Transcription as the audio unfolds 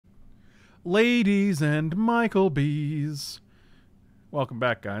Ladies and Michael B's. Welcome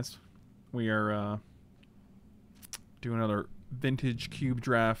back, guys. We are doing another vintage cube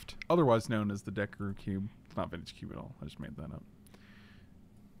draft, otherwise known as the Dekkaru cube. It's not vintage cube at all. I just made that up.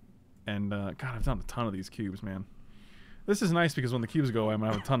 And God, I've done a ton of these cubes, man. This is nice because when the cubes go away, I'm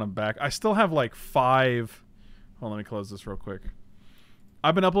gonna have a ton of back. I still have like 5. Hold on, let me close this real quick.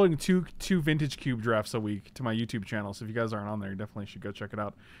 I've been uploading two vintage cube drafts a week to my YouTube channel, so if you guys aren't on there, you definitely should go check it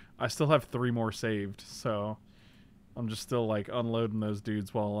out. I still have 3 more saved, so I'm just still like unloading those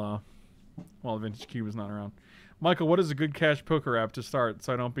dudes while the vintage cube is not around. Michael, what is a good cash poker app to start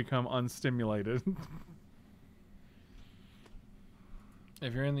so I don't become unstimulated?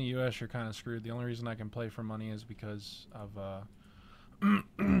 If you're in the U.S., you're kind of screwed. The only reason I can play for money is because of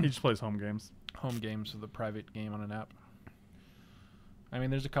He just plays home games. home games of the private game on an app. I mean,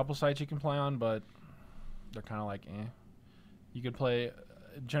 there's a couple sites you can play on, but they're kind of like, eh. You could play,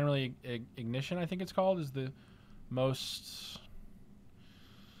 generally, Ignition, I think it's called, is the most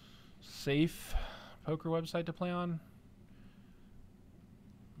safe poker website to play on.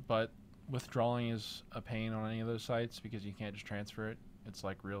 But withdrawing is a pain on any of those sites because you can't just transfer it. It's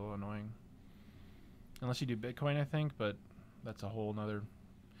like real annoying. Unless you do Bitcoin, I think, but that's a whole nother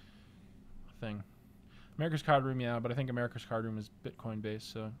thing. America's Card Room, yeah, but I think America's Card Room is Bitcoin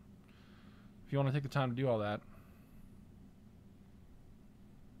based, so if you want to take the time to do all that.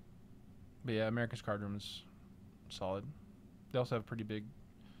 But yeah, America's Card Room is solid. They also have pretty big,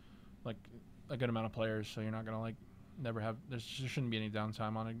 like, a good amount of players, so you're not going to, like, never have, there shouldn't be any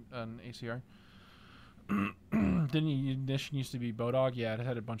downtime on an ACR. Didn't Ignition used to be Bodog? Yeah, it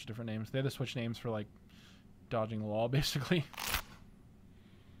had a bunch of different names. They had to switch names for, like, dodging the law, basically.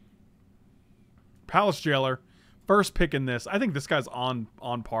 Palace Jailer, first pick in this. I think this guy's on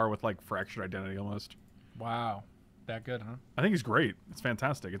par with like Fractured Identity almost. Wow, that good, huh? I think he's great. It's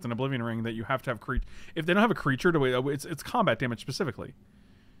fantastic. It's an Oblivion Ring that you have to have if they don't have a creature to it's combat damage specifically.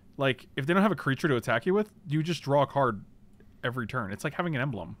 Like if they don't have a creature to attack you with, you just draw a card every turn. It's like having an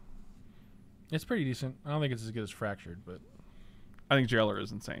emblem. It's pretty decent. I don't think it's as good as Fractured, but I think Jailer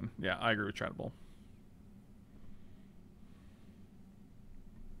is insane. Yeah, I agree with Chatable.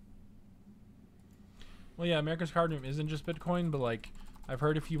 well, yeah, America's Card Room isn't just Bitcoin, but like I've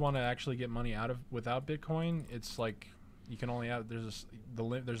heard if you want to actually get money out of without Bitcoin, it's like you can only have there's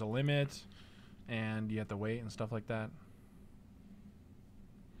a limit, and you have to wait and stuff like that.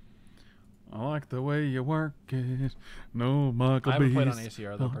 I like the way you work it. No Michael I haven't B's. played on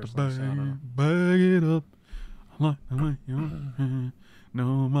ACR though personally, so I don't know. Bag it up. I like the way you work it.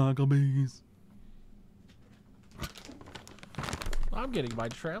 No Michael B's. I'm getting my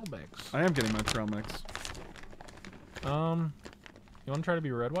trail mix. I am getting my trail mix. You want to try to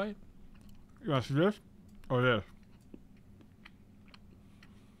be red white? You want to see this? Or this?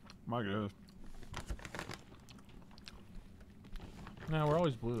 My goodness. No, we're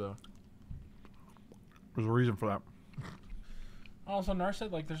always blue though. There's a reason for that. Also, Nar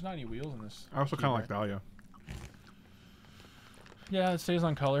said like there's not any wheels in this. I also kind of like Dahlia. Yeah, it stays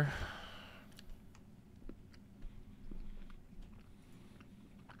on color.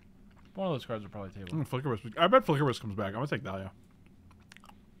 One of those cards are probably table. Flickerwisp. I bet Flickerwisp comes back. I'm gonna take Dahlia.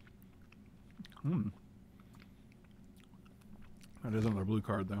 That is another blue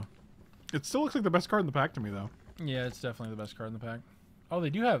card though. It still looks like the best card in the pack to me though. Yeah, it's definitely the best card in the pack. Oh, they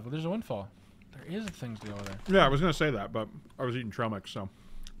do have. There's a windfall. There is things to go there. Yeah, I was gonna say that, but I was eating trail mix, so.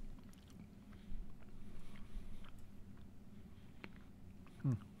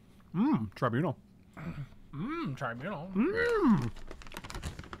 Tribunal. Tribunal.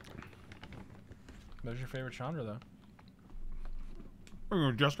 What's your favorite Chandra, though? Are you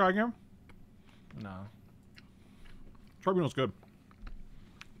gonna Just Guy again? No. Tribunal's good.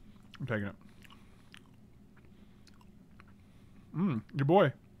 I'm taking it. Your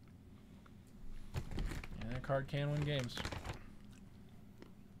boy. Yeah, that card can win games.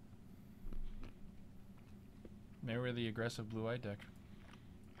 Maybe we're the aggressive blue-white deck.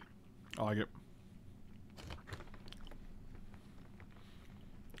 I like it.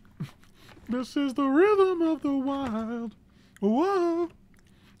 This is the rhythm of the wild. Whoa.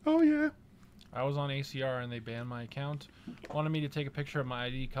 Oh, yeah. I was on ACR and they banned my account. Wanted me to take a picture of my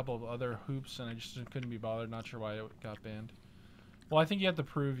ID, a couple of other hoops, and I just couldn't be bothered. Not sure why it got banned. Well, I think you have to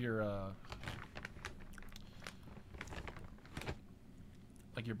prove your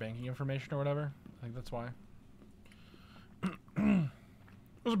like your banking information or whatever. I think that's why.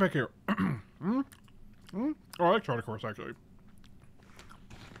 There's a pick here. Oh, I like Charter Course, actually.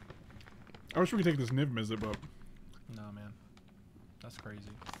 I wish we could take this Niv Mizzet, but... No, man. That's crazy.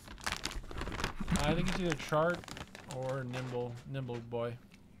 I think it's either Chart or Nimble Boy.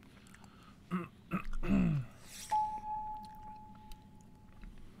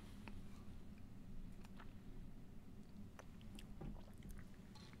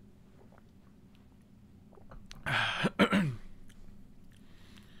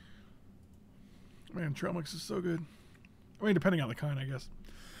 Man, trail mix is so good. I mean, depending on the kind, I guess.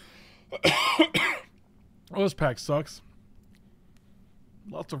 Oh, this pack sucks.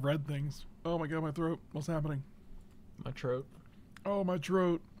 Lots of red things. Oh my god, my throat. What's happening? My throat. Oh, my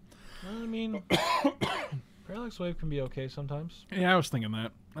throat. I mean, Parallax Wave can be okay sometimes. Yeah, I was thinking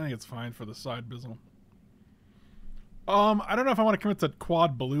that. I think it's fine for the side bizzle. I don't know if I want to commit to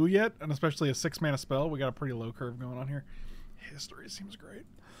quad blue yet, and especially a 6-mana spell. We got a pretty low curve going on here. History seems great.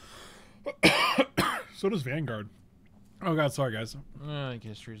 So does Vanguard. Oh god, sorry guys. I think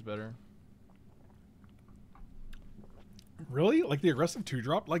History's better. Really? Like the aggressive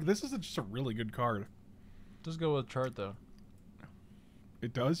 2-drop? Like this is just a really good card. Just go with chart though.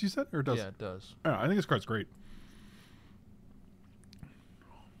 It does, you said? Or it does? Yeah, it does. Oh, I think this card's great.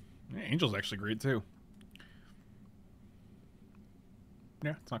 Yeah, Angel's actually great too.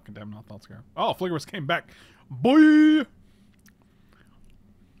 Yeah, it's not Condemned, not Thought Scar. Oh, Fliggerus came back. Boy!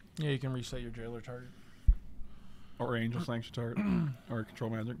 Yeah, you can reset your jailer target. Or Angel Sanction Turret. Or Control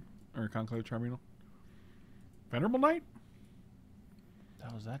Magic. Or Conclave Tribunal. Venerable Knight?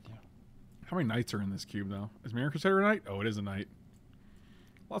 How was that do? How many knights are in this cube, though? Is Mirror Crusader a knight? Oh, it is a knight.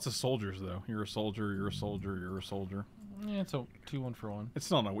 Lots of soldiers, though. You're a soldier, you're a soldier, you're a soldier. Yeah, it's a 2-1 for 1. It's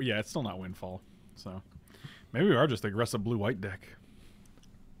still not, yeah, it's still not Windfall. So, maybe we are just aggressive blue-white deck.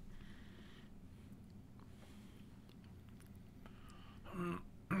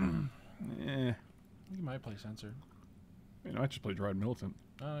 Eh. You might play Censor. You know, I just play Dried Militant.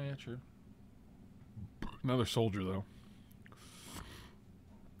 Oh, yeah, true. Another soldier, though.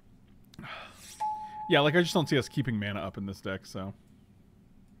 Yeah, like, I just don't see us keeping mana up in this deck, so.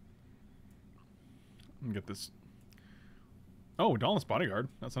 Let me get this. Oh, Dauntless Bodyguard.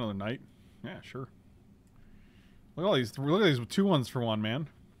 That's another knight. Yeah, sure. Look at all these. Look at these 2-1s for 1, man.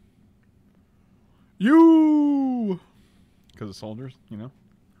 You! Because of soldiers, you know?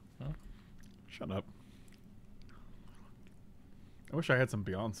 Huh? Shut up. I wish I had some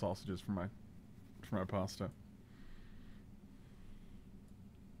Beyond sausages for my pasta.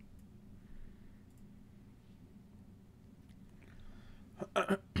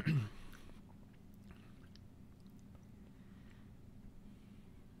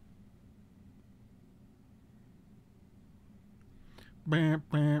 Bam,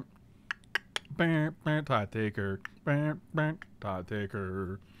 bam, bam, bam, Tide Taker, bam, bam, Tide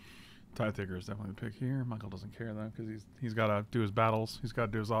Taker. Tide Taker is definitely the pick here. Michael doesn't care though because he's got to do his battles. He's got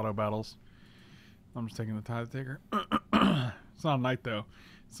to do his auto battles. I'm just taking the Tide Taker. It's not a knight though.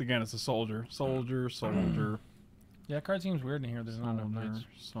 It's a soldier. Soldier. Yeah, card seems weird in here. There's not enough knights.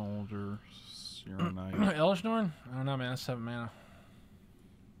 Soldier. You're a knight. Elishnorn? I don't know, man. That's 7 mana.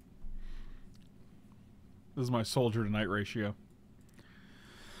 This is my soldier to knight ratio.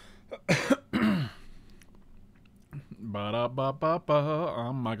 Ba-da-ba-ba-ba.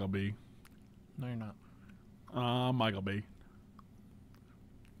 I'm Michael B. No, you're not. Michael B.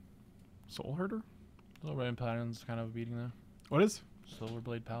 Soul Herder? Silverblade Paladin's kind of a beating, though. What is?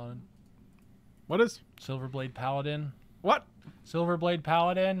 Silverblade Paladin. What is? Silverblade Paladin. What? Silverblade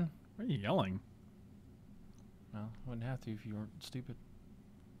Paladin. Why are you yelling? Well, wouldn't have to if you weren't stupid.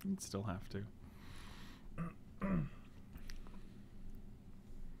 You'd still have to.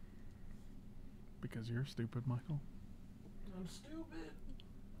 Because you're stupid, Michael. I'm stupid.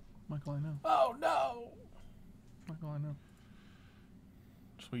 Michael, I know. Oh, no. Michael, I know.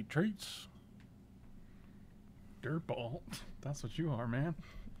 Sweet treats. Dirtball. That's what you are, man.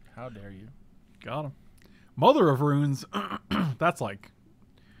 How dare you? Got him. Mother of Runes. That's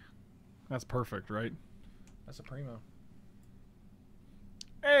perfect, right? That's a primo.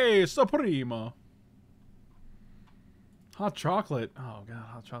 Hey, Suprema. Hot chocolate. Oh, God.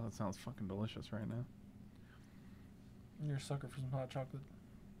 Hot chocolate sounds fucking delicious right now. You're a sucker for some hot chocolate.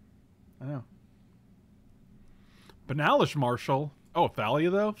 I know. Banalish Marshall. Oh, Thalia,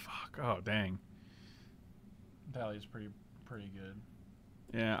 though? Fuck. Oh, dang. Thalia's pretty good.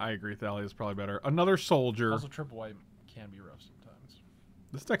 Yeah, I agree. Thalia's probably better. Another soldier. Also, triple white can be rough sometimes.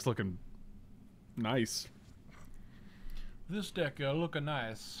 This deck's looking nice. This deck looking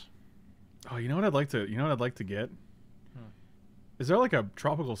nice. Oh, you know what I'd like to get? Hmm. Is there like a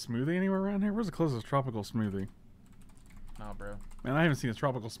tropical smoothie anywhere around here? Where's the closest tropical smoothie? Nah, bro. Man, I haven't seen a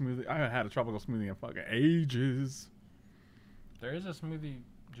tropical smoothie. I haven't had a tropical smoothie in fucking ages. There is a smoothie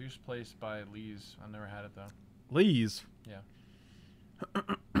juice place by Lee's. I've never had it though. Lee's. Yeah.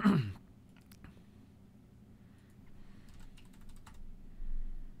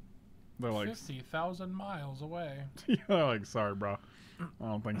 They're like 50,000 miles away. yeah, they're like, sorry, bro. I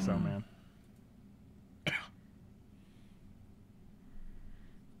don't think so, man.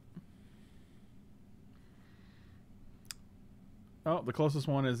 Oh, the closest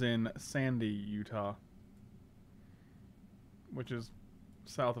one is in Sandy, Utah, which is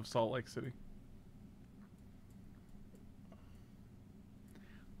south of Salt Lake City.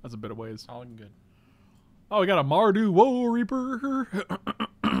 That's a bit of ways. All looking good. Oh, we got a Mardu Woe Reaper.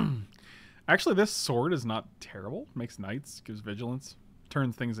 Actually, this sword is not terrible. Makes knights, gives vigilance,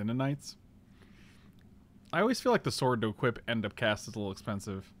 turns things into knights. I always feel like the sword to equip end up cast is a little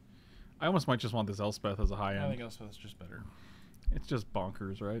expensive. I almost might just want this Elspeth as a high end. I think Elspeth's just better. It's just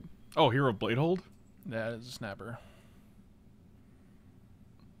bonkers, right? Oh, Hero Bladehold? That is a snapper.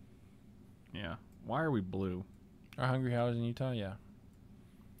 Yeah. Why are we blue? Are Hungry How's in Utah? Yeah.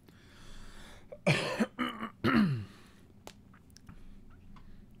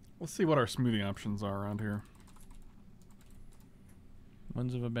 Let's see what our smoothing options are around here.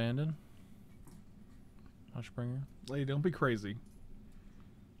 Winds of Abandon. Hushbringer. Lady, don't be crazy.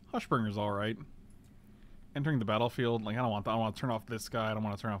 Hushbringer's alright. Entering the battlefield, like I don't want to turn off this guy. I don't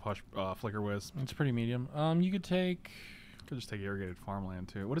want to turn off Flicker Wisp. It's pretty medium. You could take. Could just take irrigated farmland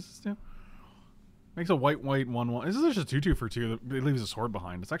too. What does this do? Makes a white 1/1. This is just a 2/2 for 2. It leaves a sword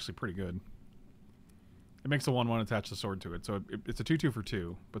behind. It's actually pretty good. It makes a 1/1 attach the sword to it, so it's a 2/2 for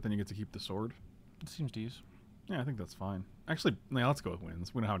 2. But then you get to keep the sword. It seems decent. Yeah, I think that's fine. Actually, yeah, let's go with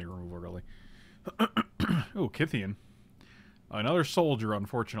wins. We don't have any removal really. Oh, Kithian. Another soldier,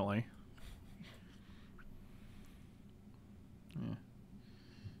 unfortunately. Yeah.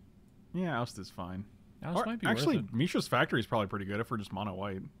 Yeah, Oust is fine. Oust might be actually, worth it. Mishra's Factory is probably pretty good if we're just mono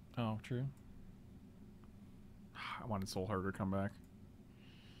white. Oh, true. I wanted Soul Herder to come back.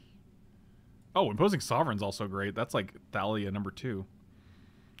 Oh, Imposing Sovereign's also great. That's like Thalia number 2.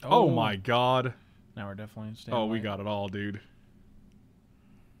 Oh my god. Now we're definitely staying Oh, we white. got it all, dude.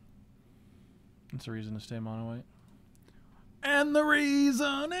 That's a reason to stay mono white. And the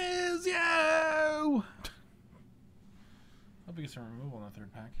reason is you! Hope we get some removal in the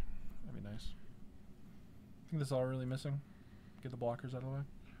third pack. That'd be nice. I think that's all we're really missing. Get the blockers out of the way.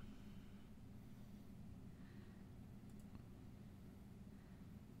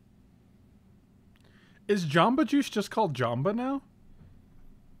 Is Jamba Juice just called Jamba now?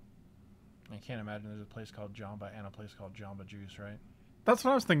 I can't imagine there's a place called Jamba and a place called Jamba Juice, right? That's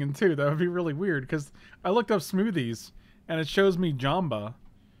what I was thinking too. That would be really weird because I looked up smoothies and it shows me Jamba,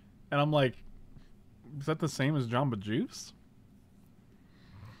 and I'm like, is that the same as Jamba Juice?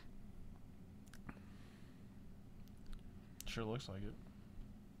 Sure looks like it.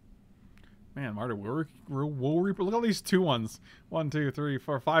 Man, Marta, Woe Reaper. Look at all these 2/1s. 1, 2, 3,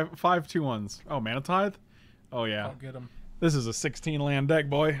 4, 5 2/1s. Oh, Mana Tithe? Oh, yeah. I'll get them. This is a 16 land deck,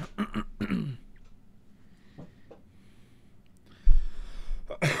 boy.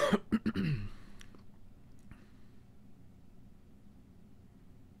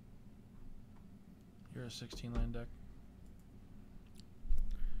 You're a 16 land deck.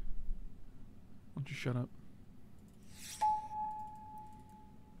 Why don't you shut up?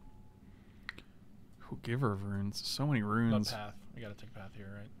 Ooh, Giver of Runes. So many runes. But path. We gotta take path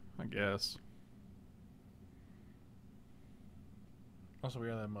here, right? I guess. Also, we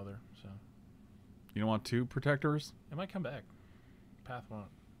are that mother, so. You don't want 2 protectors? It might come back. Path won't.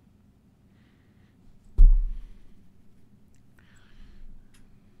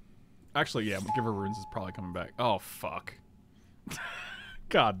 Actually, yeah, Giver of Runes is probably coming back. Oh, fuck.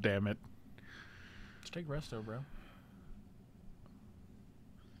 God damn it. Let's take Resto, bro.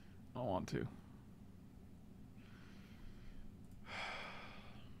 I don't want to.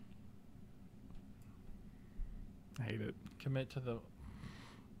 I hate it. Commit to the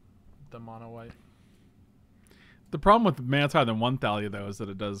mono white. The problem with Mana Tithe than 1 Thalia, though, is that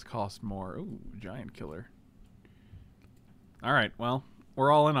it does cost more. Ooh, Giant Killer. Alright, well,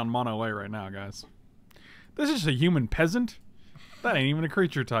 we're all in on mono white right now, guys. This is just a human peasant? That ain't even a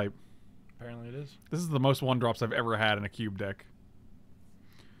creature type. Apparently it is. This is the most 1-drops I've ever had in a cube deck.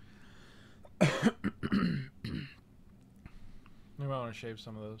 We might want to shave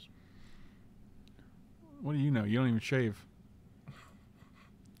some of those. What do you know? You don't even shave.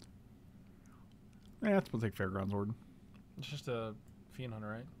 Yeah, we'll take Fairgrounds Warden. It's just a Fiend Hunter,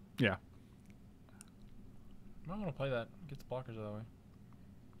 right? Yeah. I might want to play that. Get the blockers out of the way.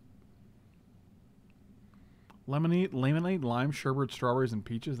 Lemonade, lime, sherbet, strawberries, and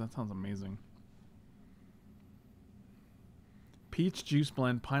peaches. That sounds amazing. Peach juice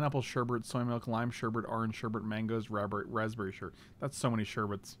blend, pineapple sherbet, soy milk, lime sherbet, orange sherbet, mangoes, raspberry sherbet. That's so many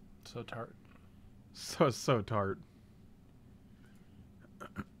sherbets. So tart. So tart.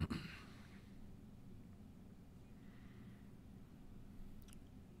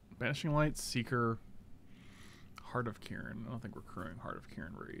 Banishing Light, Seeker, Heart of Kieran. I don't think we're crewing Heart of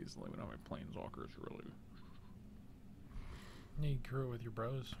Kieran very easily. We don't have any Planeswalkers, really. You can crew it with your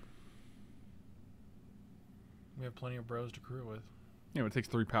bros. We have plenty of bros to crew it with. Yeah, but it takes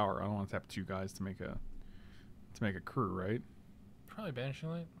 3 power. I don't want to tap 2 guys to make a crew, right? Probably Banishing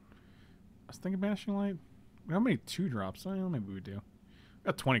Light. I was thinking Banishing Light. We don't have many 2-drops. Oh, maybe we do. We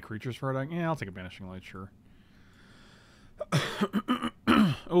got 20 creatures for it. Yeah, I'll take a Banishing Light, sure.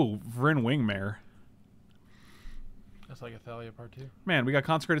 Oh, Vryn Wingmare. That's like Athalia Part 2. Man, we got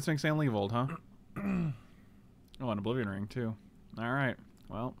Consecrated Sphinx and Leavold, huh? Oh, and Oblivion Ring, too. Alright,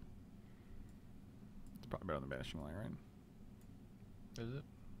 well. It's probably better than Banishing Light, right? Is it?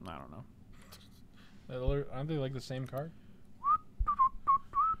 I don't know. Aren't they like the same card?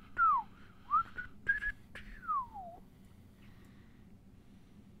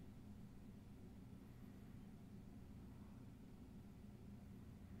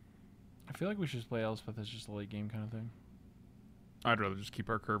 I feel like we should just play Elspeth as just a late game kind of thing. I'd rather just keep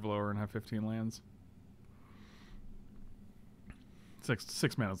our curve lower and have 15 lands.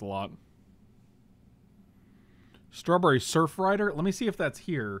 6 mana is a lot. Strawberry Surf Rider. Let me see if that's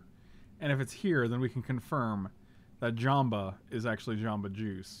here. And if it's here, then we can confirm that Jamba is actually Jamba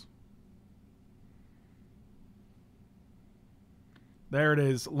Juice. There it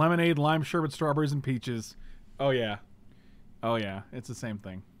is. Lemonade, lime sherbet, strawberries, and peaches. Oh, yeah. Oh, yeah. It's the same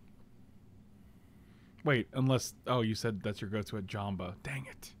thing. Wait, unless... Oh, you said that's your go-to at Jamba. Dang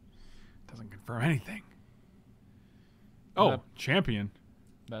it. Doesn't confirm anything. Oh, Champion.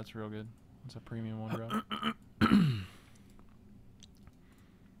 That's real good. It's a premium 1-drop.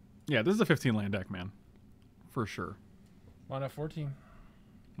 Yeah, this is a 15-land deck, man. For sure. Why not 14?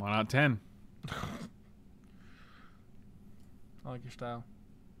 Why not 10? I like your style.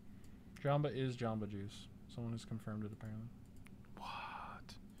 Jamba is Jamba Juice. Someone has confirmed it, apparently. What?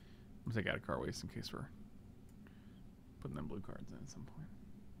 I'm going to take out a card waste in case we're putting them blue cards in at some point.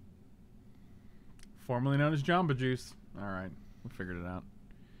 Formerly known as Jamba Juice. All right. We figured it out.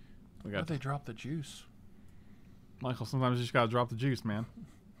 We got. They drop the juice. Michael, sometimes you just got to drop the juice, man.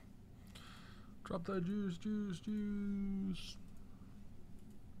 Drop that juice, juice, juice.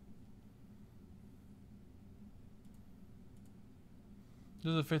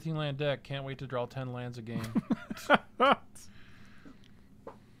 This is a 15-land deck. Can't wait to draw 10 lands a game.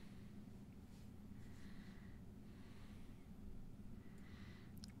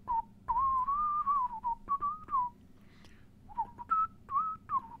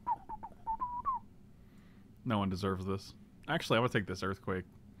 No one deserves this. Actually, I'm going to take this Earthquake.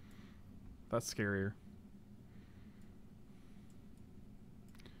 That's scarier.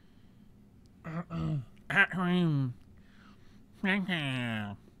 What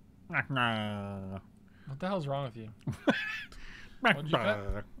the hell's wrong with you? What'd you pet?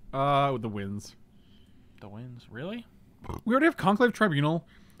 With the winds. The winds. Really? We already have Conclave Tribunal,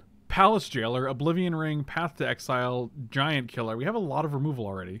 Palace Jailer, Oblivion Ring, Path to Exile, Giant Killer. We have a lot of removal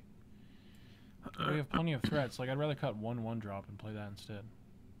already. We have plenty of threats. Like, I'd rather cut 1/1-drop and play that instead.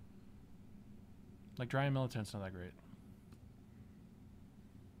 Like, Giant Militant's not that great.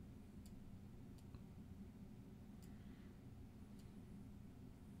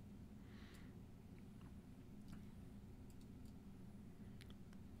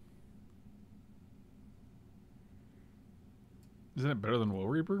 Isn't it better than Will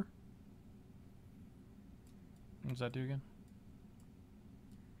Reaper? What does that do again?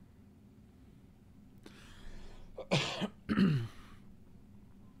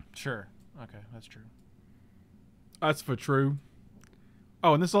 Sure. Okay, that's true. That's for true.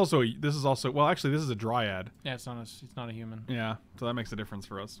 Oh, and this is also well, actually, this is a Dryad. Yeah, it's not a human. Yeah, so that makes a difference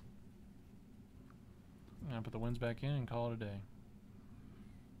for us. Yeah, put the winds back in and call it a day.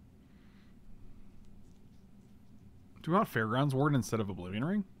 Do we want Fairgrounds Warden instead of Oblivion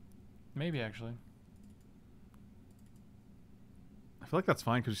Ring? Maybe, actually. I feel like that's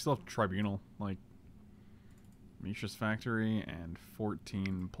fine because you still have Tribunal, like Mishra's Factory and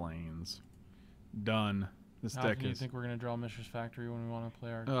 14 Plains. Done. This How deck often do you is. think we're gonna draw Mishra's Factory when we want to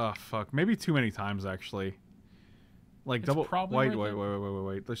play our? Oh fuck! Maybe too many times actually. Like It's double probably white. worth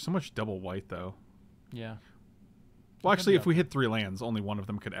Wait. There's so much double white though. Yeah. Well, It could actually, be if we hit 3 lands, only one of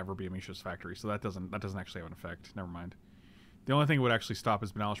them could ever be a Mishra's Factory, so that doesn't actually have an effect. Never mind. The only thing it would actually stop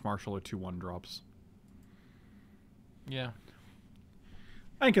is Banalish Marshal or 2/1 drops. Yeah.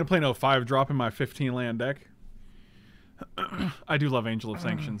 I ain't gonna play no 5-drop in my 15 land deck. I do love Angel of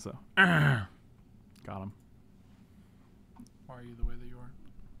Sanctions though. Got him. Why are you the way that you are?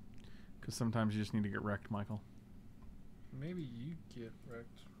 Because sometimes you just need to get wrecked, Michael. Maybe you get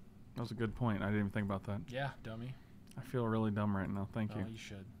wrecked. That was a good point. I didn't even think about that. Yeah, dummy. I feel really dumb right now. Thank you. You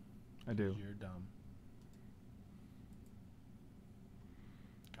should. I do. You're dumb.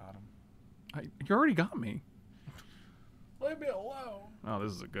 Got him. You already got me. Leave me alone. Oh,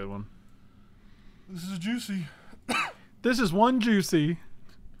 this is a good one. This is juicy. This is one juicy.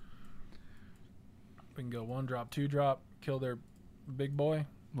 We can go 1 drop, 2 drop, kill their big boy.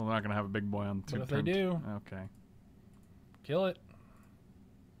 Well, they're not gonna have a big boy on 2 But if turn. they do, Okay. kill it.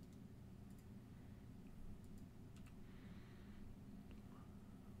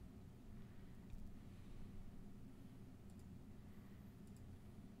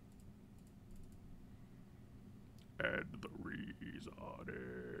 And the reason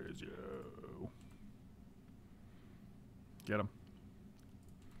is you. Get him.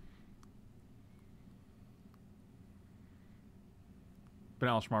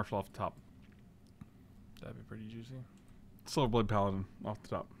 Banish Marshal off the top. That'd be pretty juicy. Silverblade Paladin off the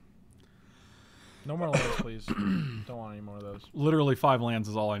top. No more lands, please. Don't want any more of those. Literally 5 lands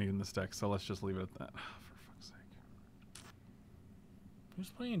is all I need in this deck, so let's just leave it at that. For fuck's sake. Who's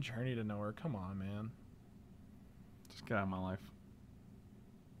playing Journey to Nowhere? Come on, man. Just get out of my life.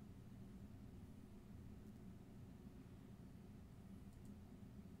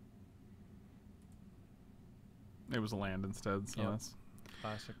 It was a land instead, so Yep. that's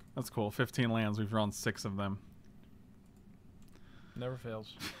Classic. cool. 15 lands, we've drawn 6 of them. Never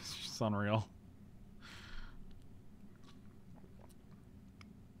fails. It's just unreal.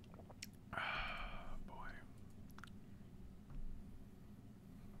 Boy.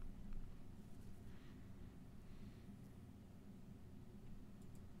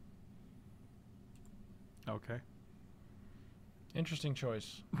 Okay. Interesting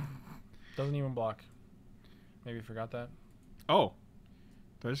choice. Doesn't even block. Maybe you forgot that. Oh.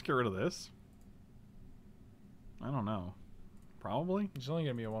 Did I just get rid of this? I don't know. Probably? It's only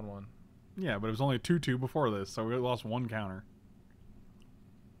going to be a 1-1. Yeah, but it was only a 2-2 before this, so we lost 1 counter.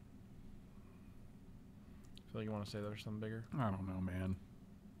 I feel like you want to say there's something bigger. I don't know, man.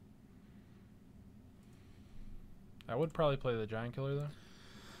 I would probably play the Giant Killer,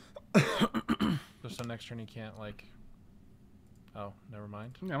 though. Just so next turn he can't, like... Oh, never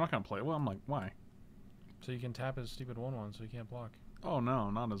mind. Yeah, I'm not going to play it. Well, I'm like, why? So you can tap his stupid 1-1 so he can't block. Oh, no,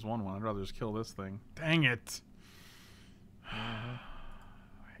 not as 1-1. I'd rather just kill this thing. Dang it! Mm-hmm.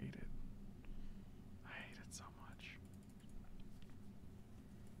 I hate it. I hate it so much.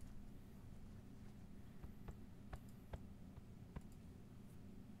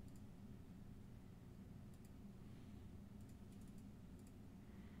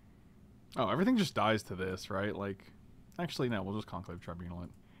 Oh, everything just dies to this, right? Like, actually, no, we'll just Conclave Tribunal it.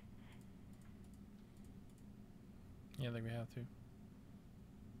 Yeah, I think we have to.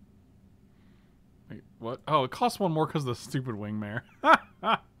 Wait, what? Oh, it costs 1 more because of the stupid Wingmare.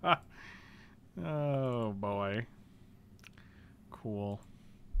 Oh, boy. Cool.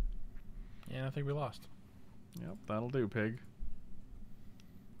 Yeah, I think we lost. Yep, that'll do, pig.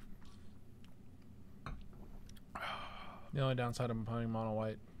 The only downside of playing mono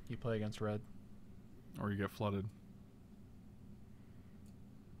white, you play against red. Or you get flooded.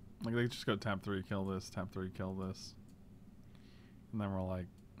 Like, they just go tap 3, kill this, tap 3, kill this. And then we're like,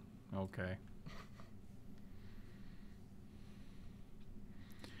 okay.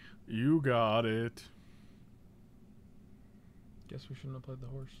 You got it. Guess we shouldn't have played the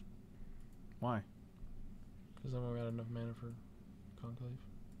horse. Why? Because then we got enough mana for Conclave.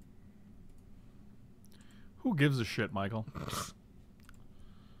 Who gives a shit, Michael?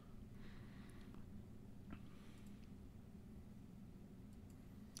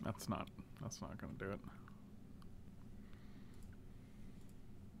 That's not gonna do it.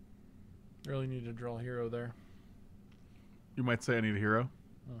 Really need to draw a hero there. You might say I need a hero.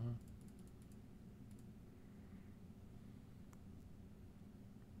 Mm-hmm.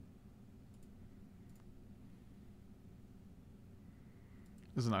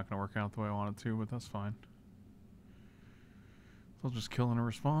 This is not gonna work out the way I want it to, but that's fine. They'll just kill in a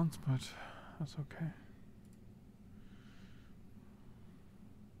response, but that's okay.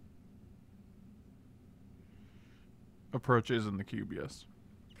 Approach is in the cube, yes.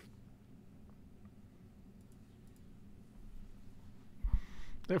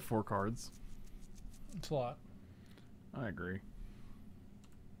 They have 4 cards. It's a lot. I agree.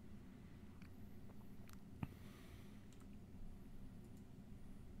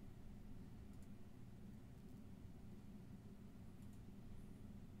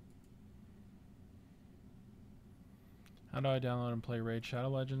 How do I download and play Raid Shadow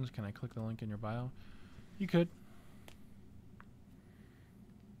Legends? Can I click the link in your bio? You could.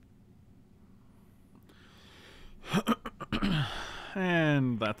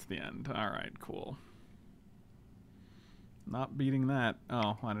 And that's the end. Alright, cool. Not beating that.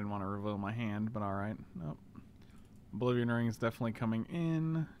 Oh, I didn't want to reveal my hand, but alright. Nope. Oblivion Ring is definitely coming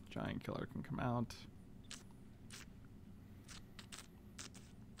in. Giant Killer can come out.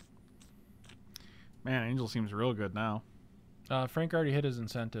 Man, Angel seems real good now. Frank already hit his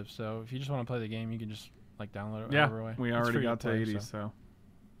incentive, so if you just want to play the game, you can just like download it. Yeah, way. we It's already free got to play, 80, so.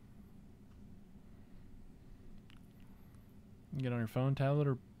 You can get on your phone, tablet,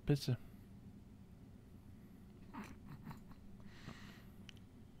 or pizza.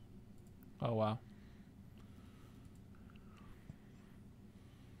 Oh wow.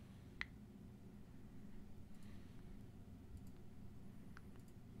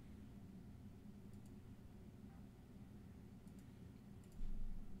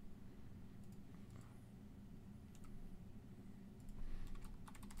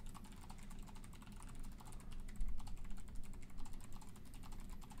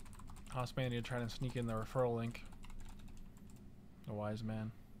 Hossmania trying to sneak in the referral link. A wise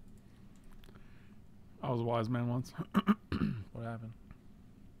man. I was a wise man once. What happened?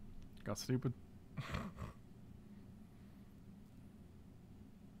 Got stupid.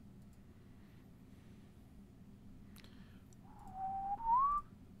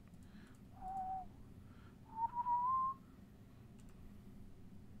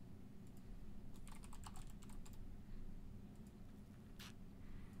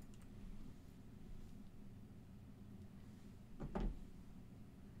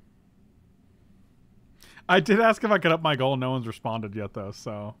 I did ask if I could up my goal. No one's responded yet, though,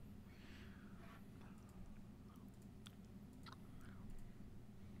 so.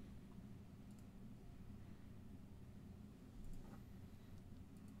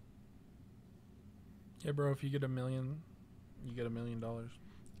 Yeah, bro, if you get $1 million, you get $1 million.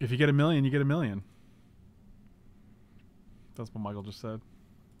 If you get $1 million, you get $1 million. That's what Michael just said.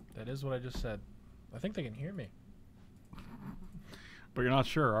 That is what I just said. I think they can hear me. But you're not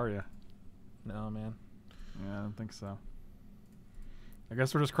sure, are you? No, man. Yeah, I don't think so. I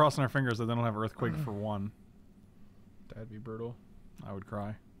guess we're just crossing our fingers that they don't have Earthquake for one. That'd be brutal. I would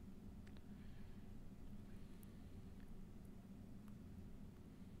cry.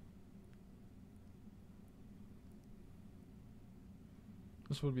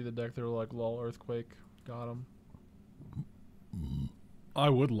 This would be the deck that were like, lol, Earthquake. Got him. I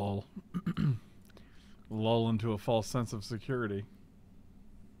would lull. Lull into a false sense of security.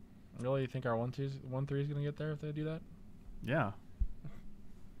 Really? You think our 1-3 is going to get there if they do that? Yeah.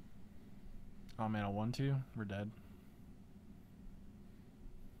 Oh, man, a 1-2? We're dead.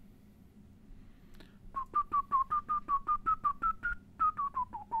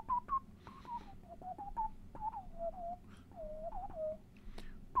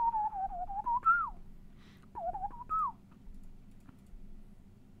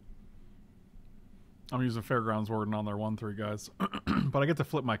 I'm using Fairgrounds Warden on their 1-3 guys. But I get to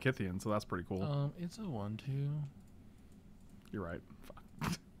flip my Kithian, so that's pretty cool. It's a 1-2. You're right.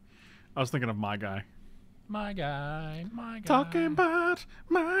 Fuck. I was thinking of my guy. My guy. Talking about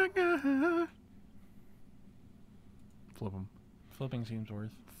my guy. Flip him. Flipping seems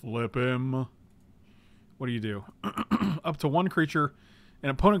worth. Flip him. What do you do? Up to one creature. An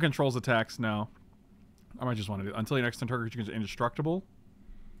opponent controls attacks now. I might just want to do until your next turn creature is indestructible.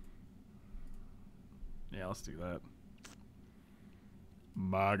 Yeah, let's do that.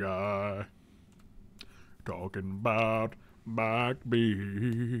 My guy. Talking about Back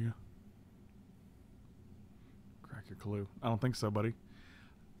B. Crack your clue. I don't think so, buddy.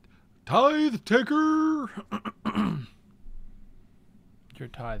 Tithe taker. Your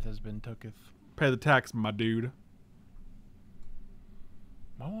tithe has been tooketh. Pay the tax, my dude.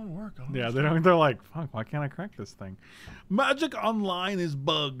 I won't work. Yeah, they're like, fuck, why can't I crack this thing? Magic Online is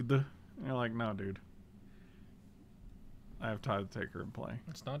bugged. And you're like, no, dude. I have Tithe Taker in play.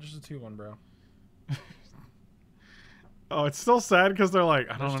 It's not just a 2-1, bro. Oh, it's still sad because they're like,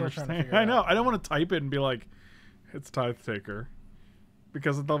 I They're don't still trying to understand. figure it I know. out. I don't want to type it and be like, it's Tithe Taker.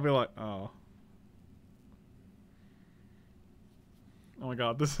 Because they'll be like, oh. Oh my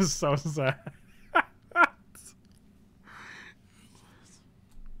god, this is so sad.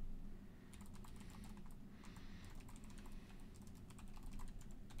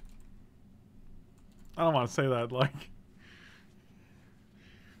 I don't want to say that, like.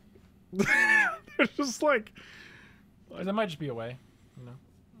 They're just like. That might just be a way, you know?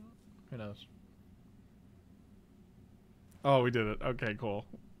 Who knows? Oh, we did it. Okay, cool.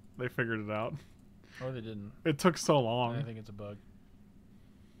 They figured it out. Or they didn't. It took so long. I think it's a bug.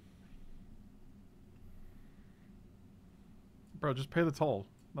 Bro, just pay the toll.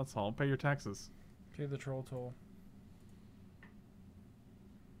 That's all. Pay your taxes. Pay the troll toll.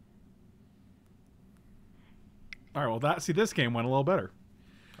 All right, well, this game went a little better.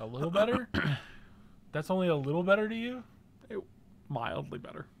 A little better? That's only a little better to you? Mildly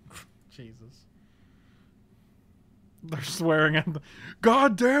better. Jesus. They're swearing at the...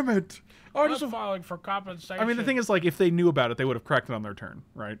 God damn it! Oh, just filing for compensation. I mean, the thing is, like, if they knew about it, they would have corrected on their turn,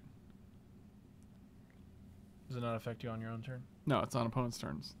 right? Does it not affect you on your own turn? No, it's on opponent's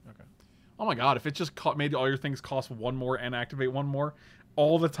turns. Okay. Oh my god, if it just made all your things cost one more and activate one more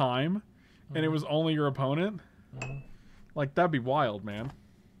all the time, and it was only your opponent, like, that'd be wild, man.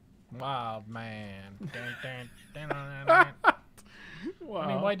 Wild man. Wow. I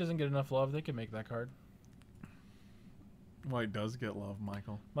mean, white doesn't get enough love. They can make that card. White does get love,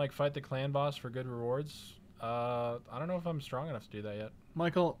 Michael. Mike, fight the clan boss for good rewards. I don't know if I'm strong enough to do that yet.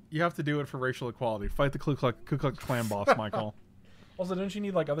 Michael, you have to do it for racial equality. Fight the Ku Klux Klan boss, Michael. Also, don't you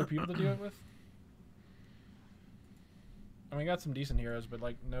need like other people to do it with? I mean, I got some decent heroes, but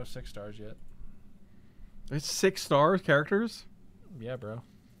like no 6 stars yet. It's 6 stars characters? Yeah, bro.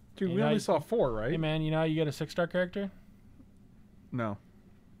 Dude, Hey, we only saw 4, right? Hey, man, you know how you get a 6-star character? No.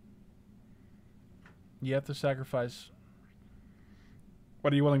 You have to sacrifice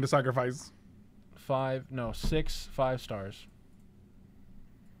What are you willing to sacrifice? 6 5-stars.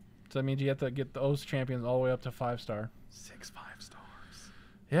 So that means you have to get those champions all the way up to 5-star. 6 5-stars.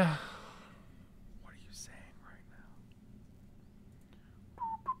 Yeah. What are you saying right now?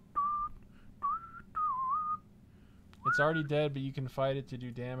 It's already dead, but you can fight it to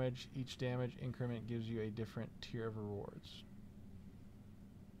do damage. Each damage increment gives you a different tier of rewards.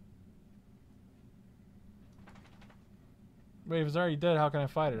 Wait, if it's already dead, how can I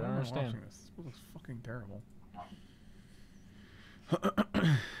fight it? I don't understand. This looks fucking terrible.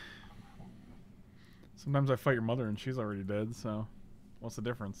 Sometimes I fight your mother and she's already dead, so what's the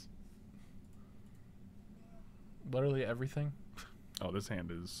difference? Literally everything. Oh, this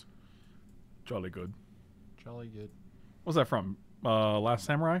hand is jolly good. Jolly good. What's that from? Last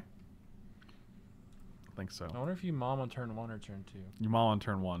Samurai? I think so. I wonder if you mom on turn 1 or turn 2. You mom on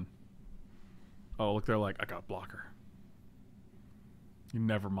turn 1. Oh, look, they're like, I got blocker. You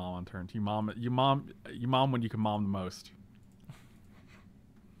never mom on turn 2. You mom when you can mom the most.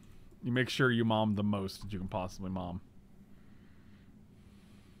 You make sure you mom the most that you can possibly mom.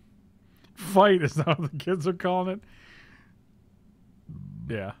 Fight is that what the kids are calling it?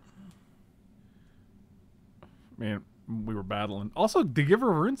 Yeah. Man, we were battling. Also, the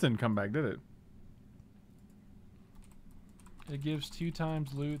Giver of Runes didn't come back, did it? It gives 2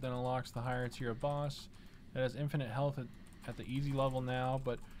 times loot, then unlocks the higher tier of boss. It has infinite health at the easy level now,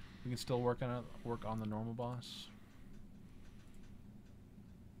 but we can still work on the normal boss.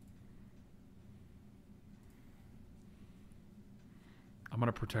 I'm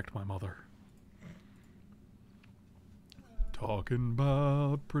gonna protect my mother. Talking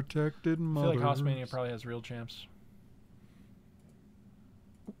about protected mothers. I feel like Hossmania probably has real champs.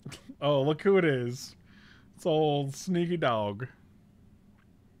 Oh, look who it is. It's old sneaky dog.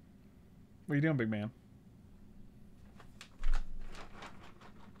 What are you doing, big man?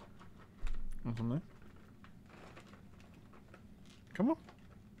 Want something? Come on.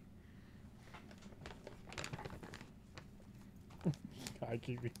 Hi,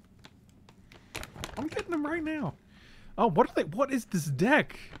 Kiwi. I'm getting them right now. Oh, what are they? What is this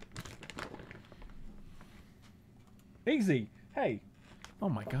deck? Easy. Hey. Oh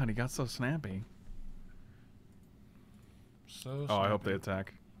my god, he got so snappy. So Oh, I hope they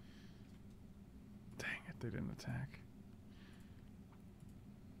attack. Dang it, they didn't attack.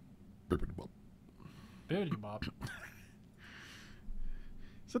 Bibbidi Bob.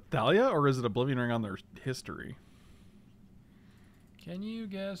 Is it Thalia or is it Oblivion Ring on their history? Can you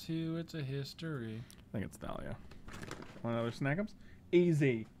guess who it's a history? I think it's Thalia. Want another snackums?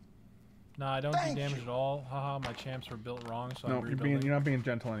 Easy. Nah, I don't do damage at all. Haha, my champs were built wrong, so No, I'm rebuilding. you're not being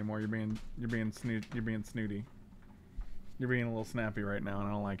gentle anymore. You're being snooty. You're being a little snappy right now, and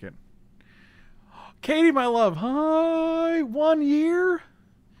I don't like it. Katie, my love. Hi. 1 year?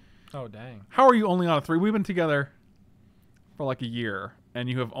 Oh, dang. How are you only on a 3? We've been together for like a year, and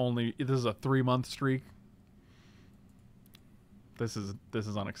you have only... This is a 3-month streak. This is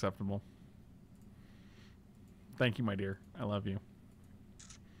unacceptable. Thank you, my dear. I love you.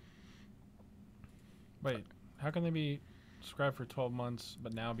 Wait, how can they be subscribed for 12 months,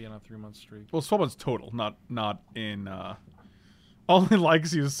 but now be on a 3-month streak? Well, it's 12 months total, not in... only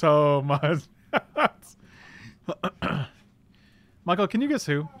likes you so much. Michael, can you guess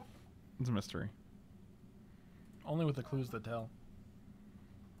who? It's a mystery. Only with the clues that tell.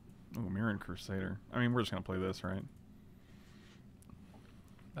 Oh, Mirren Crusader. I mean, we're just going to play this, right?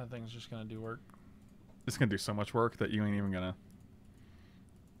 That thing's just going to do work. It's going to do so much work that you ain't even going to...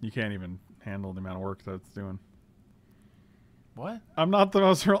 You can't even handle the amount of work that it's doing. What? I'm not the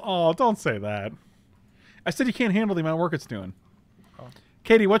most... Oh, don't say that. I said you can't handle the amount of work it's doing. Oh.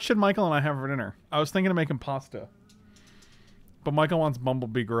 Katie, what should Michael and I have for dinner? I was thinking of making pasta. But Michael wants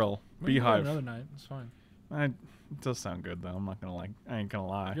Bumblebee Grill. We can go Beehive. another night. It's fine. It does sound good, though. I'm not going to like... I ain't going to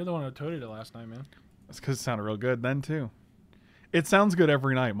lie. You're the one who toted it last night, man. That's because it sounded real good then, too. It sounds good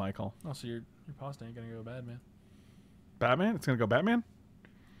every night, Michael. Oh, so your pasta ain't going to go bad, man. Batman? It's going to go Batman?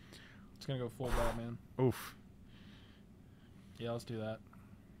 It's going to go full Batman. Oof. Yeah, let's do that.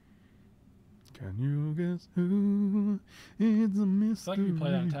 Can you guess who? It's a mystery. It's like if you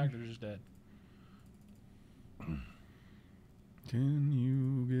play that attack, they're just dead. Can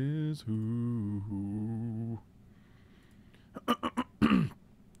you guess who?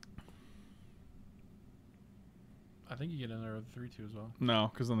 I think you get in there with 3-2 as well. No,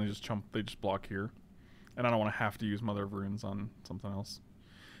 because then they just block here. And I don't want to have to use Mother of Runes on something else.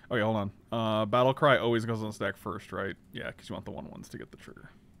 Okay, hold on. Battle Cry always goes on the stack first, right? Yeah, because you want the 1/1s to get the trigger.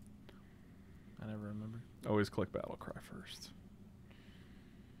 I never remember. Always click Battle Cry first.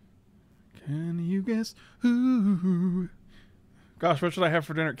 Can you guess who? Gosh, what should I have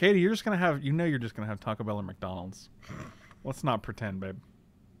for dinner? Katie, you're just going to have... You know you're just going to have Taco Bell or McDonald's. Let's not pretend, babe.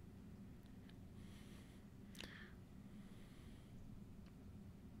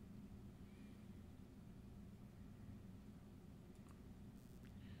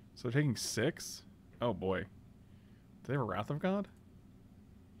 So they're taking 6? Oh, boy. Do they have a Wrath of God?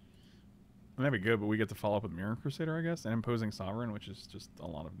 That'd be good, but we get to follow up with Mirror Crusader, I guess, and Imposing Sovereign, which is just a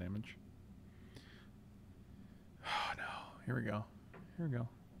lot of damage. Oh, no. Here we go. Here we go.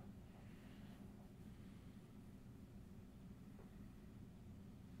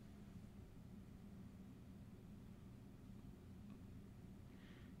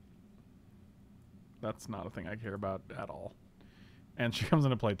 That's not a thing I care about at all. And she comes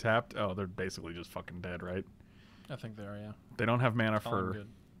into play tapped. Oh, they're basically just fucking dead, right? I think they are, yeah. They don't have mana Oh, for... good.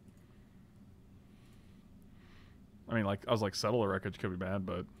 I mean, like, I was like, Settler Wreckage could be bad,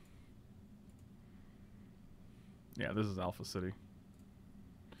 but... Yeah, this is Alpha City.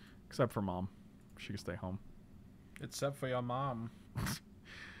 Except for Mom. She can stay home. Except for your mom.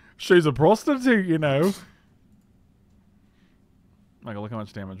 She's a prostitute, you know. Michael, look how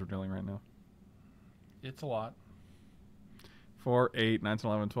much damage we're dealing right now. It's a lot. 4, 8, 9, 10,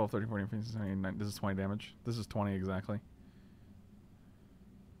 11, 12, 13, 14, 15, 16, 17, 19. This is 20 damage. This is 20 exactly.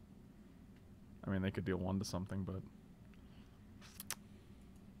 I mean, they could deal 1 to something, but...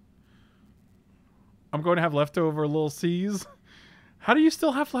 I'm going to have leftover little C's. How do you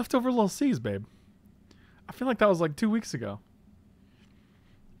still have leftover little C's, babe? I feel like that was like 2 weeks ago.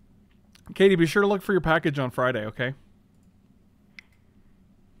 Katie, be sure to look for your package on Friday, okay?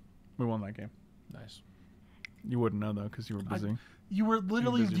 We won that game. Nice. You wouldn't know, though, because you were busy. You were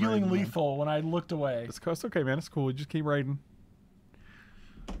literally busy dealing writing, man. lethal when I looked away. It's okay, man. It's cool. We just keep writing.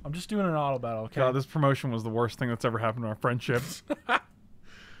 I'm just doing an auto battle, okay? God, this promotion was the worst thing that's ever happened to our friendship.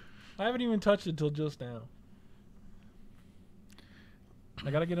 I haven't even touched it till just now.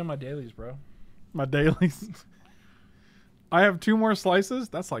 I gotta get in my dailies, bro. My dailies. I have 2 more slices?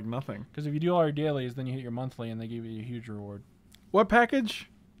 That's like nothing. Because if you do all your dailies, then you hit your monthly and they give you a huge reward. What package?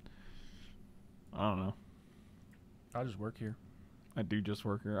 I don't know. I'll just work here. I do just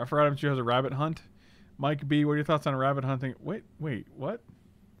work here. I forgot if you has a rabbit hunt. Mike B, what are your thoughts on rabbit hunting? Wait, what?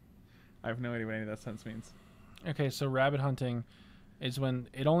 I have no idea what any of that sentence means. Okay, so rabbit hunting is when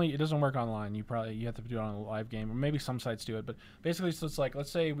it doesn't work online. You have to do it on a live game, or maybe some sites do it. But basically, so it's like,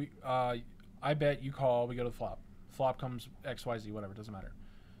 let's say I bet, you call, we go to the flop. Flop comes XYZ, whatever, doesn't matter.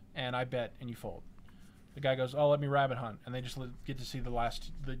 And I bet, and you fold. The guy goes, oh, let me rabbit hunt, and they just get to see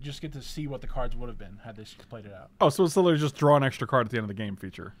just get to see what the cards would have been had they played it out. Oh, so it's literally just draw an extra card at the end of the game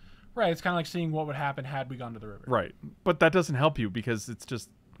feature. Right, it's kind of like seeing what would happen had we gone to the river. Right, but that doesn't help you because it's just...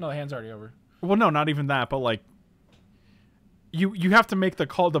 No, the hand's already over. Well, no, not even that, but like... You have to make the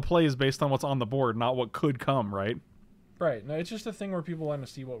call to plays based on what's on the board, not what could come, right? Right, no, it's just a thing where people want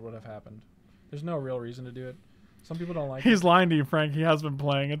to see what would have happened. There's no real reason to do it. Some people don't like it. He's lying to you, Frank. He has been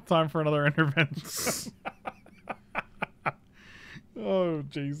playing. It's time for another intervention. Oh,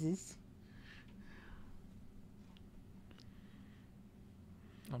 Jesus.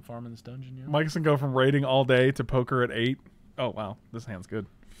 I'm farming this dungeon, yeah. Mike's can go from raiding all day to poker at 8. Oh, wow. This hand's good.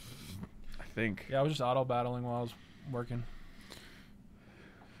 I think. Yeah, I was just auto battling while I was working.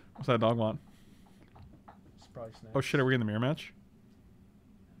 What's that dog want? It's probably snakes. Oh, shit. Are we in the mirror match?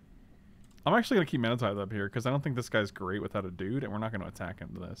 I'm actually going to keep Manatide up here because I don't think this guy's great without a dude, and we're not going to attack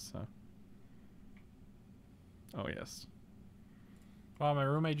into this. So. Oh, yes. Wow, my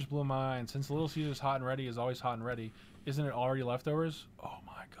roommate just blew my mind. Since Little Caesar's hot and ready is always hot and ready, isn't it already leftovers? Oh,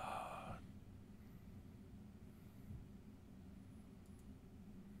 my God.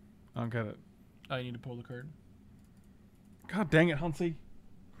 I don't get it. Oh, you need to pull the card. God dang it, Hunsy.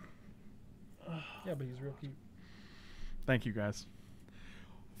 Yeah, but he's real cute. Thank you guys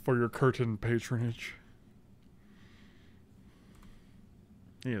for your curtain patronage.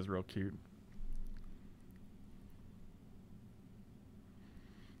 He is real cute.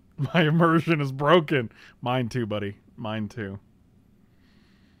 My immersion is broken. Mine too, buddy. Mine too.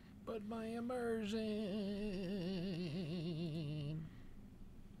 But my immersion.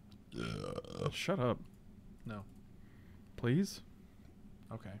 Shut up. No. Please?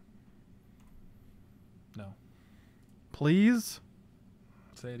 Okay. No. Please?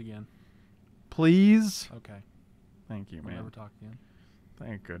 Say it again. Please? Okay. Thank you, We'll man. never talk again.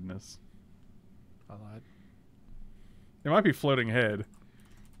 Thank goodness. I lied. It might be floating head.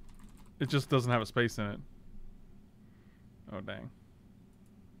 It just doesn't have a space in it. Oh, dang.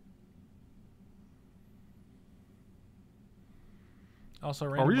 Also,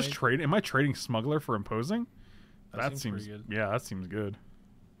 Are we just trading? Am I trading Smuggler for Imposing? That seems pretty good. Yeah, that seems good.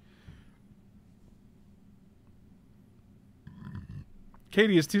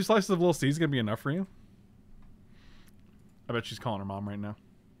 Katie, is 2 slices of Little C's gonna be enough for you? I bet she's calling her mom right now.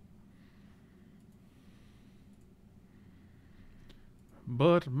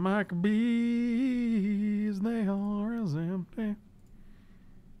 But Maccabees, they are as empty.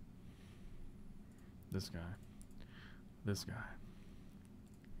 This guy. This guy.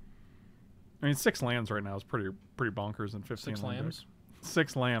 I mean, 6 lands right now is pretty bonkers, and 15 6 lambs.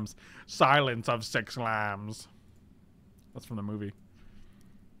 6 lambs. Silence of 6 lambs. That's from the movie.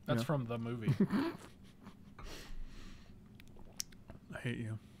 That's from the movie. I hate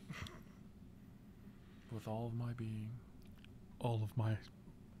you. With all of my being. All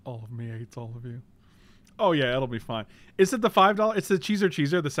of me hates all of you. Oh yeah, it'll be fine. Is it the $5? It's the cheeser,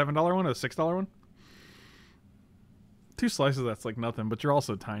 the $7 one or the $6 one? 2 slices, that's like nothing, but you're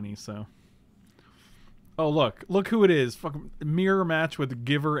also tiny, so. Oh look who it is. Fucking mirror match with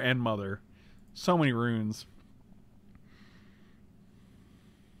Giver and Mother. So many runes.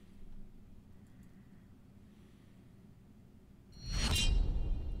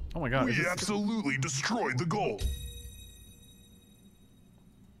 Oh my god. We absolutely destroyed the goal.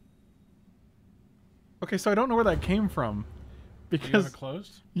 Okay, so I don't know where that came from. You have Because it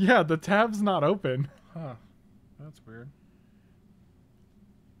closed? yeah, the tab's not open. Huh. That's weird.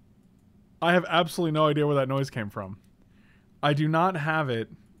 I have absolutely no idea where that noise came from. I do not have it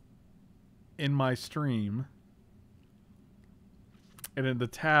in my stream. And then the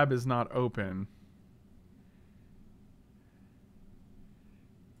tab is not open.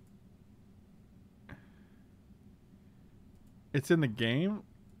 It's in the game?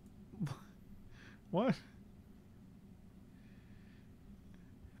 What?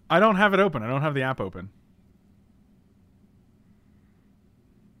 I don't have it open. I don't have the app open.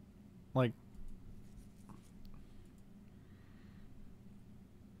 Like,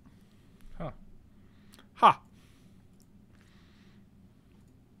 Huh. ha.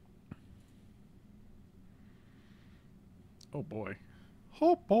 Oh boy.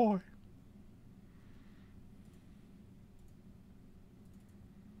 Oh boy.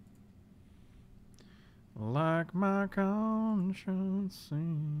 Like my conscience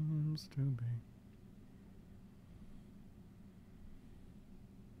seems to be.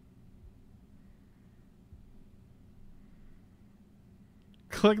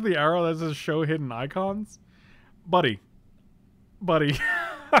 Click the arrow that says show hidden icons. Buddy.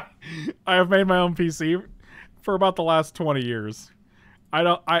 I have made my own PC for about the last 20 years.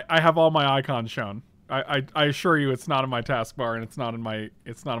 I have all my icons shown. I assure you it's not in my taskbar and it's not in my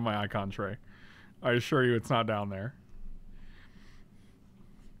icon tray. I assure you it's not down there.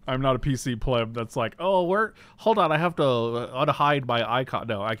 I'm not a PC pleb that's like, oh, hold on, I have to unhide my icon.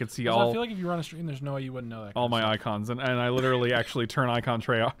 No, I can see all. I feel like if you run a stream, there's no way you wouldn't know that. All my icons, and I literally actually turn icon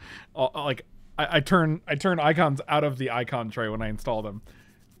tray off. Like I turn icons out of the icon tray when I install them.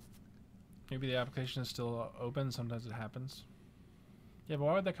 Maybe the application is still open. Sometimes it happens. Yeah, but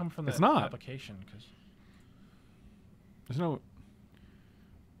why would that come from the It's not. application? Because there's no.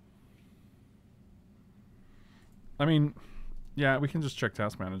 I mean, yeah, we can just check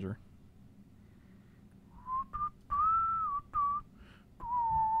Task Manager.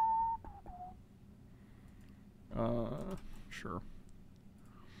 Sure.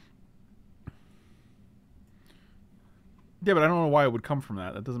 Yeah, but I don't know why it would come from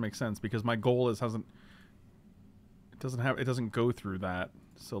that. That doesn't make sense because my goal is it doesn't go through that.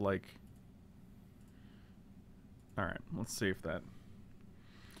 So like, all right, let's see if that.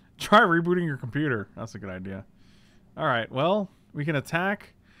 Try rebooting your computer. That's a good idea. All right, well, we can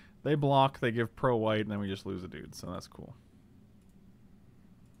attack. They block. They give pro white, and then we just lose a dude. So that's cool.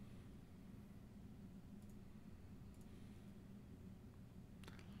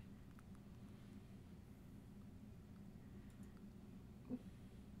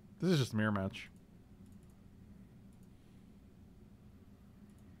 This is just a mirror match.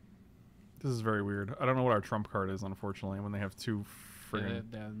 This is very weird. I don't know what our trump card is, unfortunately, when they have two friggin'...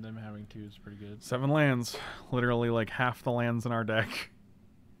 Yeah, them having 2 is pretty good. 7 lands. Literally like half the lands in our deck.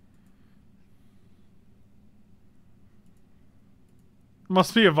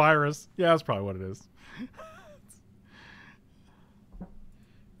 Must be a virus. Yeah, that's probably what it is.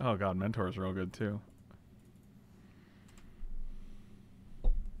 Oh god, Mentor's real good too.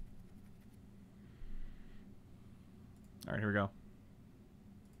 Alright, here we go.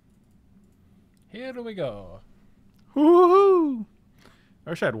 Here we go. Woohoo! I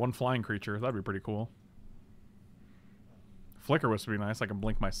wish I had 1 flying creature. That'd be pretty cool. Flicker Wisp would be nice. I can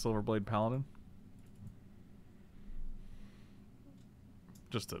blink my Silverblade Paladin.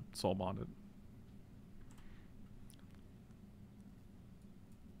 Just to soul bond it.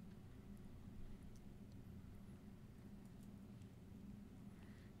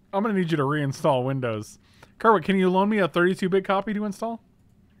 I'm gonna need you to reinstall Windows. Kerwin, can you loan me a 32-bit copy to install?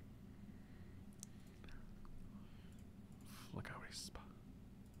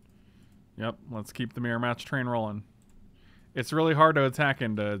 Yep, let's keep the mirror match train rolling. It's really hard to attack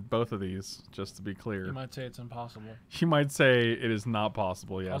into both of these, just to be clear. You might say it's impossible. You might say it is not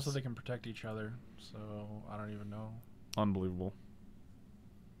possible, yes. Also, they can protect each other, so I don't even know. Unbelievable.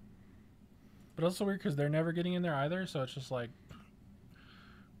 But also weird because they're never getting in there either, so it's just like,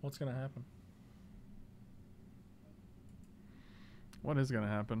 what's going to happen? What is going to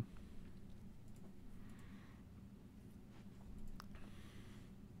happen?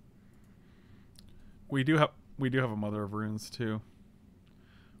 We do have a Mother of Runes too.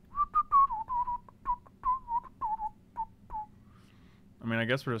 I mean, I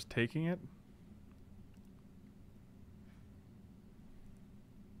guess we're just taking it.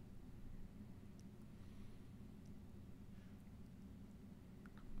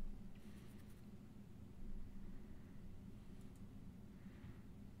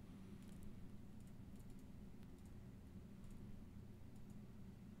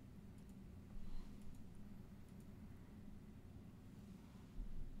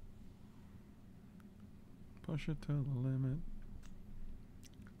 Push it to the limit.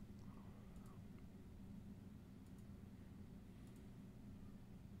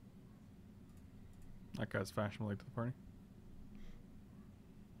 That guy's fashionably late to the party.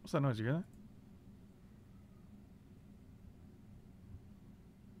 What's that noise? You hear that?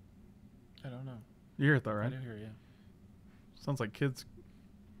 I don't know. You hear it though, right? I do hear you. Sounds like kids.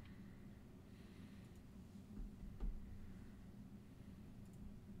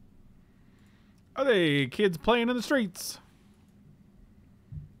 Are they kids playing in the streets?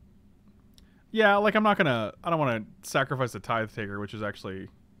 Yeah, like I don't want to sacrifice a Tithe Taker, which is actually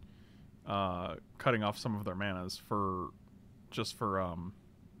cutting off some of their manas for just for a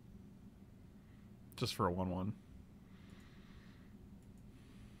 1/1.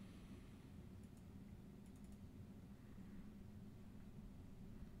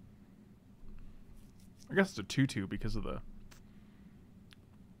 I guess it's a 2/2 because of the...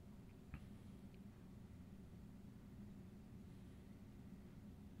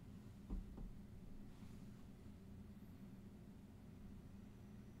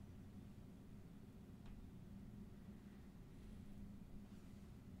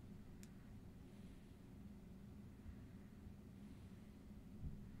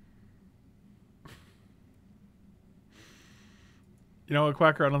 You know what,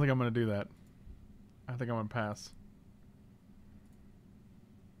 Quacker? I don't think I'm going to do that. I think I'm going to pass.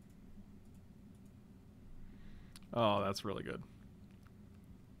 Oh, that's really good.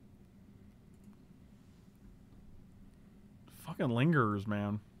 Fucking lingerers,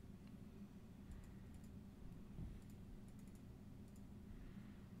 man.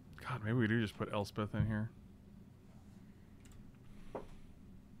 God, maybe we do just put Elspeth in here.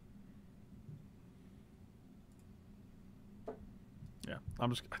 Yeah, I'm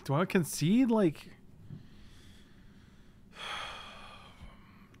just... Do I concede, like...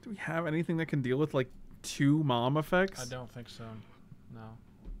 Do we have anything that can deal with, like, 2 mom effects? I don't think so. No.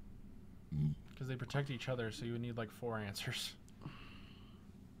 Because they protect each other, so you would need, like, 4 answers.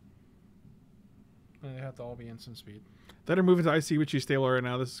 And they have to all be instant speed. Let her move into IC, which she's stable right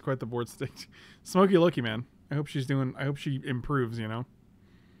now. This is quite the board stick. Smokey Loki, man. I hope she's doing... I hope she improves, you know?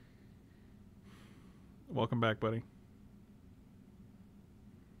 Welcome back, buddy.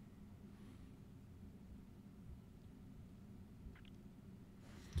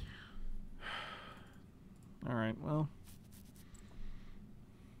 All right, well.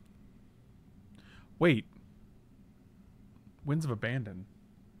 Wait. Winds of Abandon.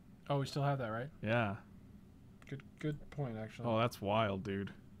 Oh, we still have that, right? Yeah. Good point, actually. Oh, that's wild,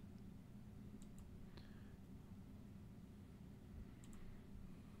 dude.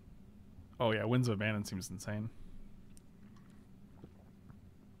 Oh yeah, Winds of Abandon seems insane.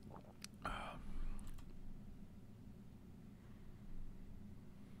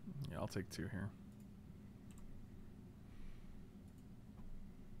 Yeah, I'll take 2 here.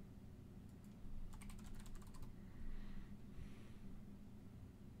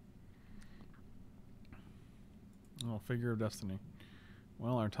 Oh, Figure of Destiny.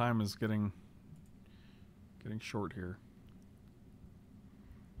 Well, our time is getting short here.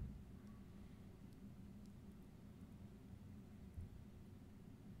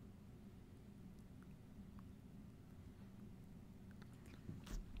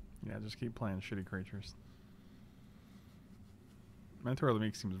 Yeah, just keep playing shitty creatures. Mentor of the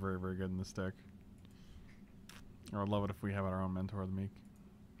Meek seems very, very good in this deck. Or I'd love it if we have our own Mentor of the Meek.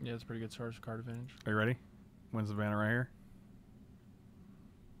 Yeah, it's a pretty good source card advantage. Are you ready? Wins the banner right here.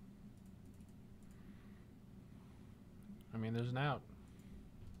 I mean, there's an out.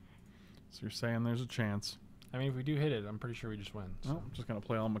 So you're saying there's a chance. I mean, if we do hit it, I'm pretty sure we just win. So. Oh, I'm just going to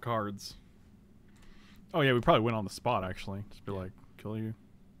play all my cards. Oh, yeah, we probably win on the spot, actually. Just be like, kill you.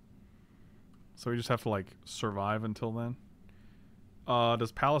 So we just have to, like, survive until then.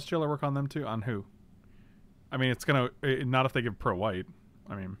 Does Palace Jailer work on them, too? On who? I mean, it's going to... Not if they give pro white.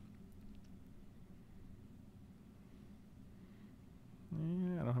 I mean...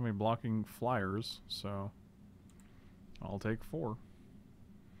 Yeah, I don't have any blocking flyers, so... I'll take 4.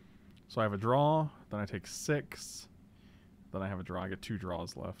 So I have a draw, then I take 6, then I have a draw. I get 2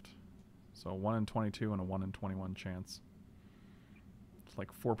 draws left. So 1 in 22 and a 1 in 21 chance. It's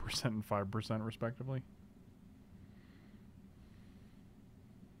like 4% and 5% respectively.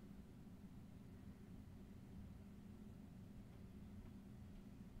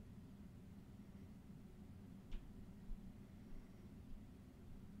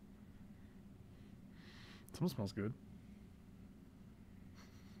 Something smells good.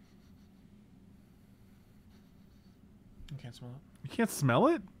 You can't smell it? You can't smell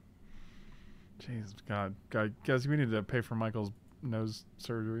it? Jeez, God. Guys, we need to pay for Michael's nose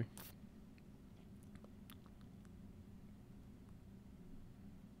surgery.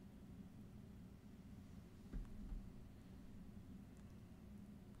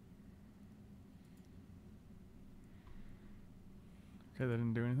 Okay, that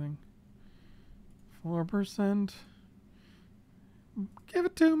didn't do anything. 4%. Give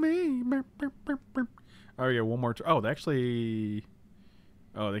it to me. Oh, yeah, one more. Oh, they actually...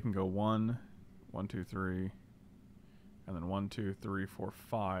 Oh, they can go 1, 1, 2, 3. And then 1, 2, 3, 4,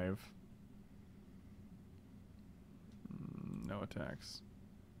 5. No attacks.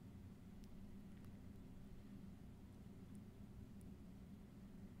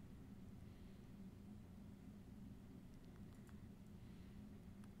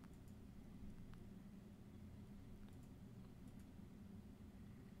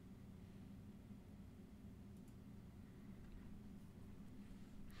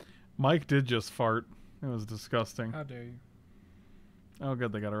 Mike did just fart. It was disgusting. How dare you? Oh,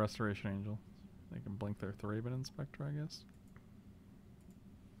 good. They got a Restoration Angel. They can blink their Thraben Inspector, I guess.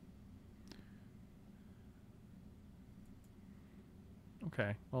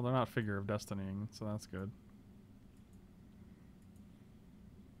 Okay. Well, they're not Figure of Destinying, so that's good.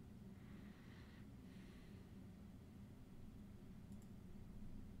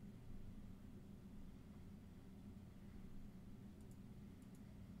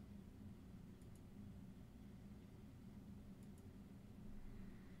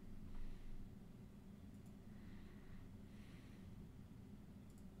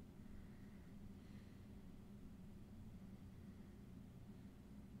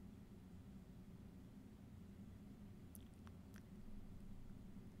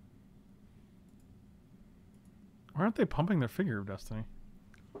 Why aren't they pumping their Figure of Destiny?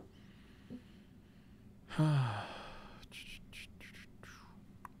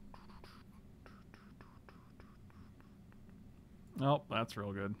 Oh, that's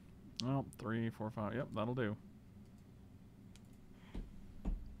real good. Oh, 3, 4, 5. Yep, that'll do.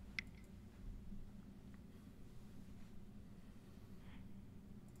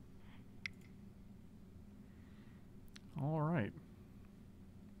 All right.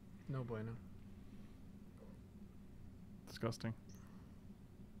 No bueno. Disgusting.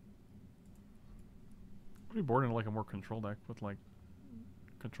 Pretty bored into like a more control deck with like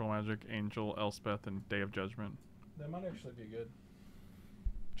Control Magic, Angel, Elspeth, and Day of Judgment. That might actually be good.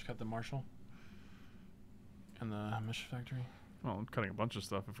 Just got the Marshall and the Mission Factory. Well, I'm cutting a bunch of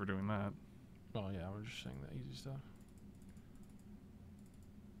stuff if we're doing that. Oh yeah, we're just saying the easy stuff.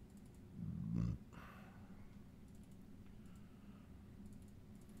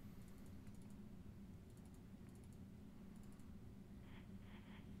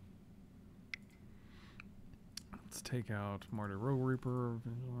 Let's take out Marty Row Reaper,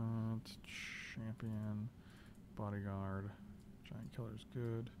 Vigilant, Champion, Bodyguard, Giant Killer's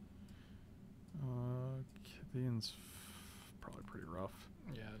good. Kithian's probably pretty rough.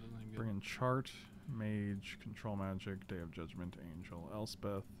 Yeah, it doesn't seem good. Bring in Chart, Mage, Control Magic, Day of Judgment, Angel,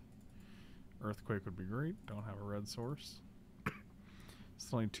 Elspeth. Earthquake would be great. Don't have a red source.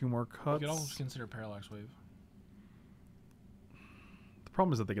 Still need 2 more You cuts. could also consider Parallax Wave. The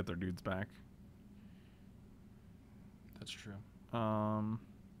problem is that they get their dudes back. That's true.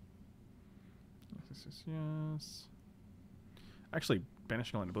 Yes. Actually,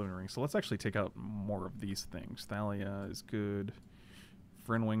 banishing all Oblivion Ring. So let's actually take out more of these things. Thalia is good.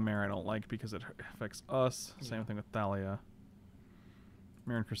 Vryn Wingmare I don't like because it affects us. Yeah. Same thing with Thalia.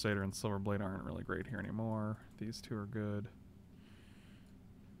 Mirren Crusader and Silverblade aren't really great here anymore. These 2 are good.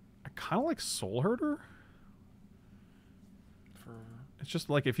 I kind of like Soul Herder. It's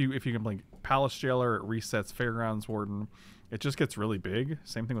just like if you can blink Palace Jailer, it resets Fairgrounds Warden. It just gets really big.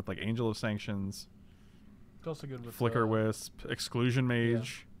 Same thing with like Angel of Sanctions. It's also good with Flicker Wisp, Exclusion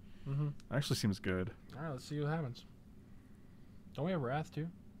Mage. Yeah. Mm-hmm. Actually seems good. All right, let's see what happens. Don't we have Wrath too?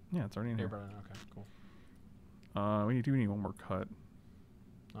 Yeah, it's already in here. Okay, cool. We need one more cut.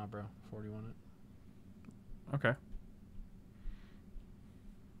 Nah, bro, 41 it. Okay.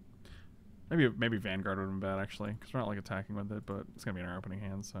 Maybe Vanguard would have been bad actually, because we're not like attacking with it, but it's gonna be in our opening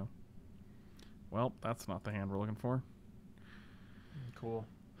hand. So, well, that's not the hand we're looking for. Cool.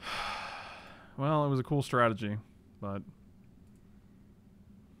 Well, it was a cool strategy, but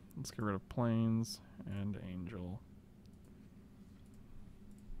let's get rid of Plains and Angel.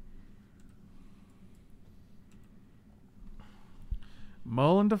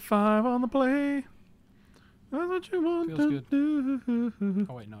 Mulling to 5 on the play. That's what you want Feels to good. do.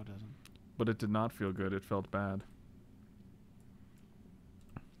 Oh wait, no, it doesn't. But it did not feel good. It felt bad.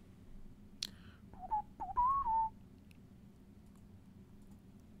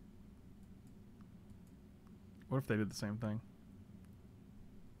 What if they did the same thing?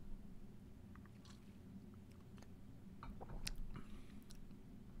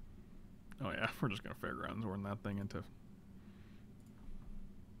 Oh yeah, we're just gonna Fairgrounds Warden that thing into...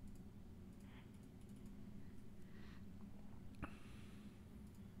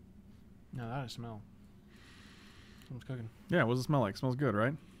 No, that I smell. Someone's cooking. Yeah, what does it smell like? Smells good,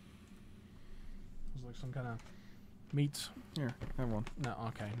 right? It's like some kind of meats. Here, have one. No,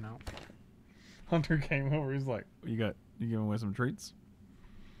 okay, no. Hunter came over. He's like, you giving away some treats?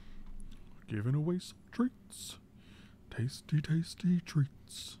 Giving away some treats. Tasty, tasty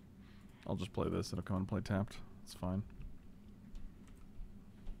treats. I'll just play this. It'll come and play tapped. It's fine.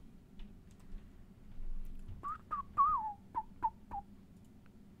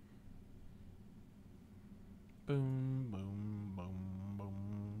 Boom, boom, boom, boom,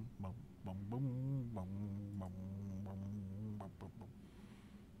 boom, boom, boom, boom, boom, boom, boom, boom.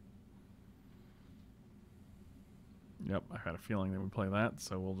 Yep, I had a feeling they would play that,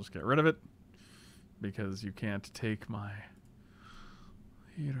 so we'll just get rid of it. Because you can't take my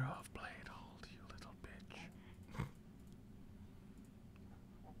Eater of Blade Hold, you little bitch.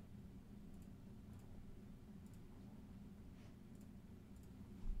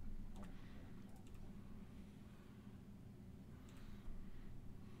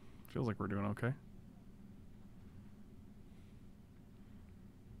 Feels like we're doing okay.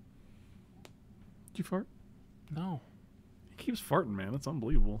 Did you fart? No. He keeps farting, man. It's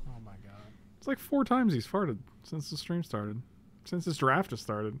unbelievable. Oh my god. It's like 4 times he's farted since the stream started. Since this draft has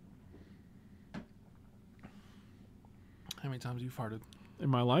started. How many times have you farted? In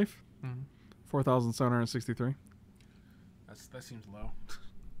my life? Mm-hmm. 4,763. That seems low.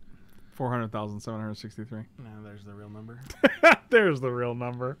 400,763. No, there's the real number. There's the real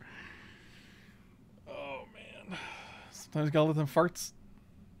number. Oh, man. Sometimes you gotta let them farts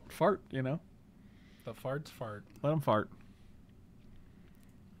fart, you know? The farts fart. Let them fart.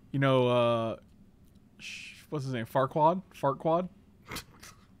 You know, what's his name? Farquaad? Fartquad?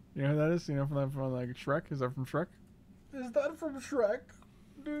 You know who that is? You know from like Shrek? Is that from Shrek? Is that from Shrek?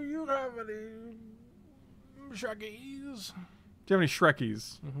 Do you have any Shrekies? Do you have any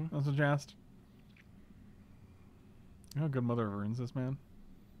Shrekies? Mm-hmm. That's what you asked. You know how good Mother of Runes is, man?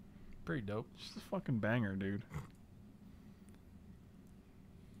 Pretty dope. She's a fucking banger, dude.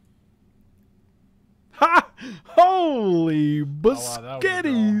 Ha! Holy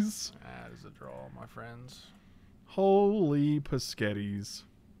biscuitties! That is a draw, my friends. Holy biscuitties.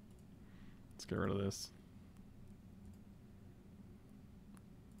 Let's get rid of this.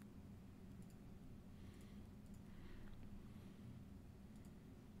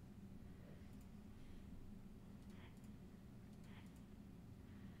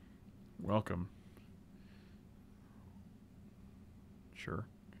 Welcome Sure.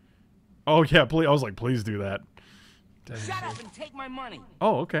 Oh yeah, please. I was like, please do that. Shut up and take my money.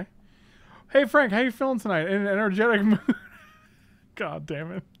 Oh, okay. Hey Frank, how you feeling tonight? In an energetic mood. God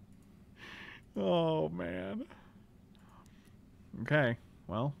damn it. Oh man. Okay.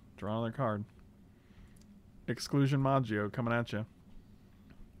 Well, draw another card. Exclusion Maggio coming at you.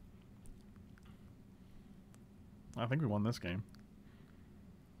 I think we won this game.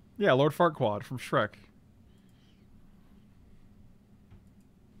 Yeah, Lord Farquaad from Shrek.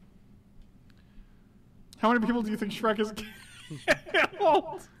 How many people do you think Shrek is?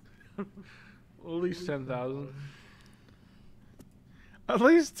 At least 10,000. At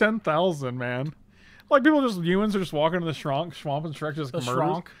least 10,000, man. Like people just humans are just walking in the swamp and Shrek just The murders.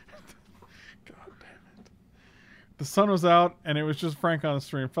 Shronk. God damn it. The sun was out and it was just Frank on the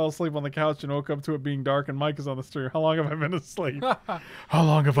stream. Fell asleep on the couch and woke up to it being dark and Mike is on the stream. How long have I been asleep? How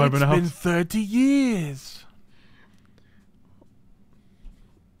long have I been out? It's been 30 years.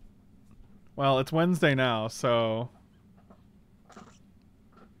 Well, it's Wednesday now, so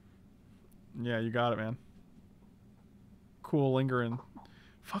yeah, you got it, man. Cool lingering.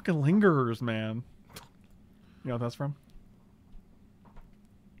 Fucking lingerers, man. You know what that's from?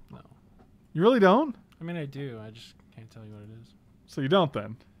 No. You really don't? I mean, I do. I just can't tell you what it is. So you don't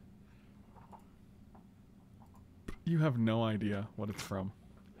then? You have no idea what it's from.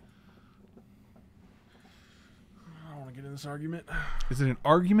 I don't want to get in this argument. Is it an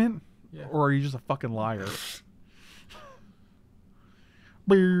argument? Yeah. Or are you just a fucking liar?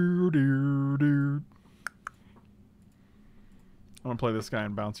 I'm gonna play this guy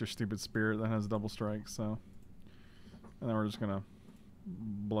and bounce your stupid spirit that has double strike, so. And then we're just gonna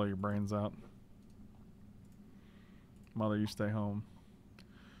blow your brains out. Mother, you stay home.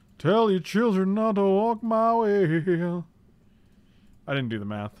 Tell your children not to walk my way. I didn't do the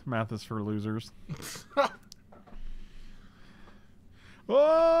math. Math is for losers.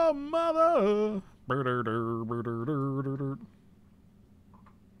 Oh, mother.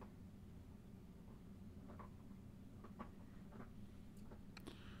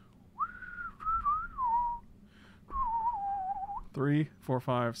 Three, 4,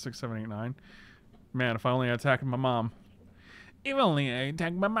 5, 6, 7, 8, 9. Man, if I only attacked my mom. If only I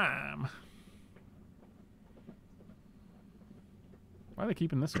attacked my mom. Why are they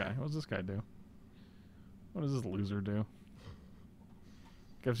keeping this guy? What does this guy do? What does this loser do?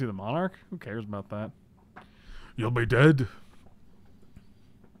 Gives you the monarch? Who cares about that? You'll be dead.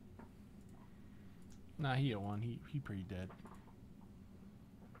 Nah, he at one. He pretty dead.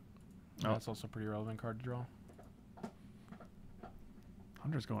 Oh. That's also a pretty relevant card to draw.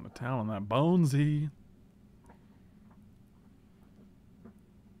 Hunter's going to town on that Bonesy.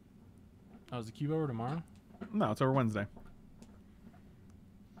 Oh, is the cube over tomorrow? No, it's over Wednesday.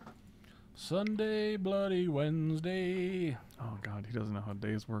 Sunday, bloody Wednesday. Oh, God, he doesn't know how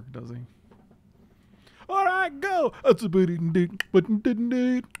days work, does he? All right, go. Was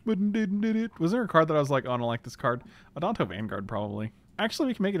there a card that I was like, oh, I don't like this card? Adonto Vanguard, probably. Actually,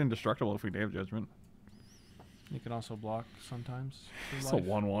 we can make it indestructible if we Day of Judgment. You can also block sometimes. It's a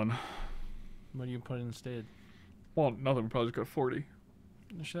 1/1. What do you put instead? Well, nothing. We probably just got 40.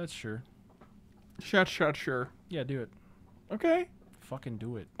 That's sure. Sure. Yeah, do it. Okay. Fucking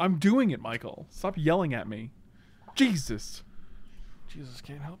do it. I'm doing it, Michael. Stop yelling at me. Jesus. Jesus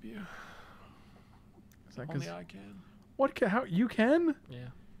can't help you. Is that Only I can. What? How you can? Yeah.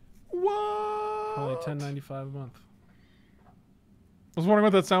 What? Only $10.95 a month. I was wondering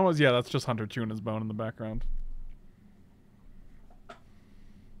what that sound was. Yeah, that's just Hunter chewing his bone in the background.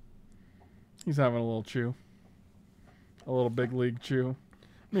 He's having a little chew. A little big league chew.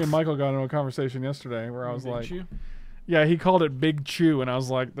 Me and Michael got into a conversation yesterday where I was Big like, chew? yeah, he called it Big Chew, and I was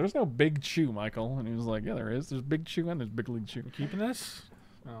like, there's no Big Chew, Michael. And he was like, yeah, there is. There's Big Chew and there's Big League Chew. You keeping this?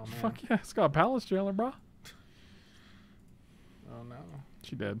 Oh, man. Fuck yeah, Scott Palace jailer, bro. Oh, no.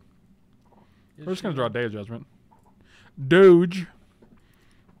 She did. Is We're just going she? to draw Day of Judgment. Doge.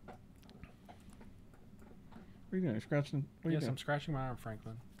 What are you doing? You're scratching? What are you Yes, doing? I'm scratching my arm,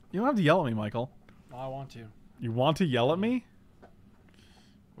 Franklin. You don't have to yell at me, Michael. Well, I want to. You want to yell at me?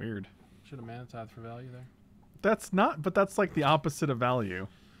 Weird. Should have manatized for value there. That's not, but that's like the opposite of value.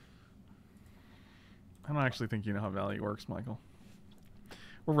 I don't actually think you know how value works, Michael.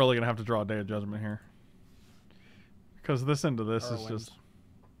 We're really going to have to draw a Day of Judgment here. Because this into this Or is wins. just...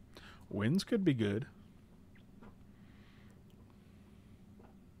 Wins could be good.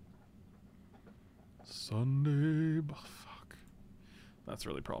 Sunday... Oh, fuck. That's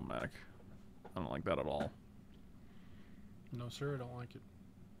really problematic. I don't like that at all. No, sir, I don't like it.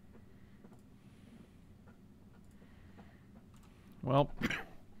 Well,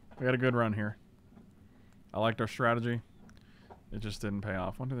 we had a good run here. I liked our strategy. It just didn't pay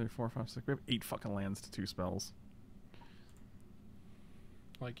off. 1, 2, 3, 4, 5, 6. We have 8 fucking lands to 2 spells.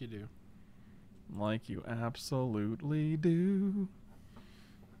 Like you do. Like you absolutely do.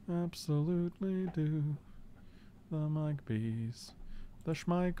 Absolutely do. The Mike Bees. The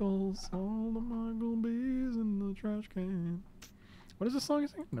Schmeichels. All the Michael Bees in the trash can. What is this song you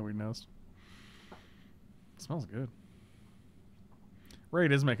sing? Nobody knows. It smells good.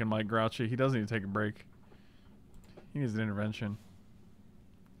 Raid is making Mike grouchy. He does need to take a break. He needs an intervention.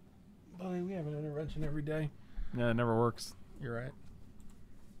 Buddy, we have an intervention every day. Yeah, it never works. You're right.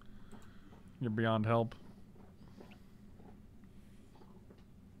 You're beyond help.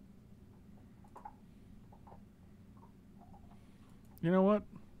 You know what?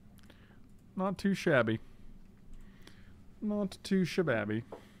 Not too shabby. Not too shababby.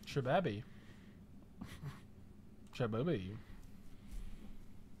 Shababby. Shababy.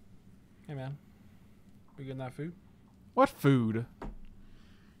 Hey, man. We getting that food? What food?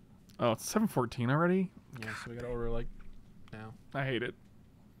 Oh, it's 7:14 already? Yeah, so we gotta order, like, now. I hate it.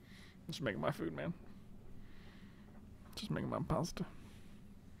 Just making my food, man. Just making my pasta.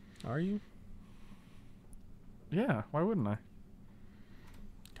 Are you? Yeah, why wouldn't I?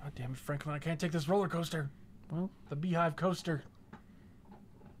 God damn it, Franklin, I can't take this roller coaster. Well, The Beehive coaster.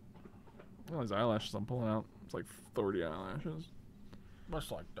 all these eyelashes I'm pulling out. It's like 30 eyelashes.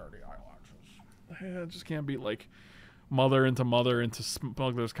 That's like dirty eyelashes. Yeah, it just can't beat like mother into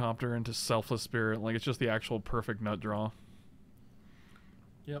smuggler's copter into selfless spirit. Like it's just the actual perfect nut draw.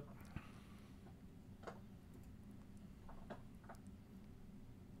 Yep.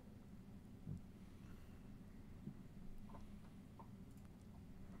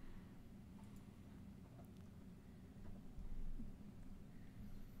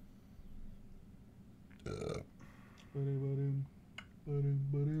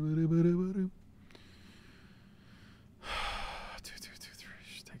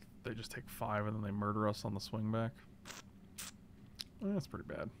 They just take 5 and then they murder us on the swing back. That's pretty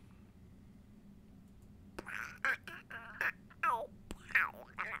bad.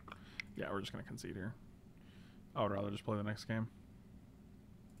 Yeah, we're just gonna concede here. I would rather just play the next game.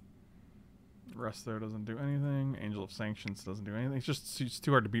 Resto doesn't do anything. Angel of Sanctions doesn't do anything. It's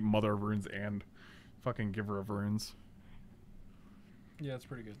too hard to beat Mother of Runes and fucking Giver of Runes. Yeah, it's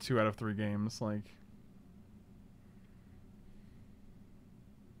pretty good. 2 out of 3 games, like.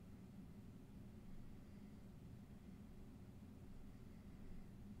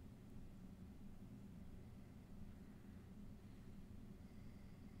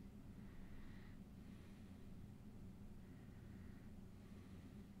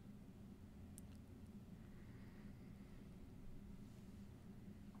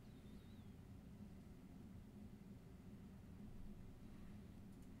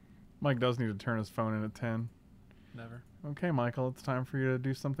 Mike does need to turn his phone in at 10. Never. Okay, Michael, it's time for you to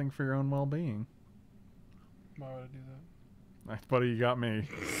do something for your own well-being. Why would I do that? Buddy, you got me.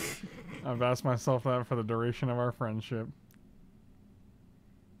 I've asked myself that for the duration of our friendship.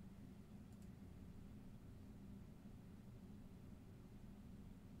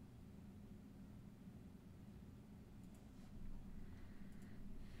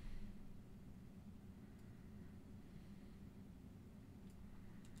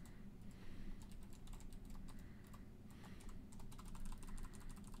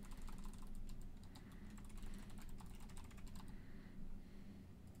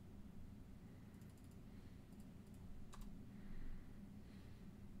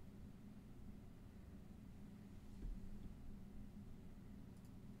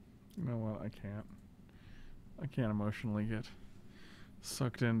 You know what? I can't. I can't emotionally get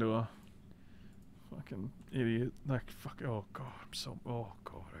sucked into a fucking idiot. Like, fuck. Oh, God. I'm so. Oh,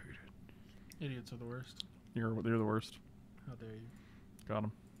 God. I hate it. Idiots are the worst. You're the worst. How dare you? Got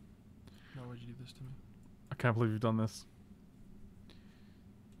him. Why would you do this to me? I can't believe you've done this.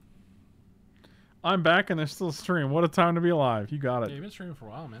 I'm back and there's still a stream. What a time to be alive. You got Yeah, it. you've been streaming for a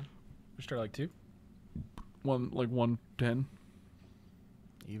while, man. We started like 2. 1:10.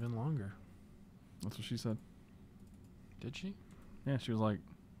 Even longer. That's what she said. Did she? Yeah, she was like,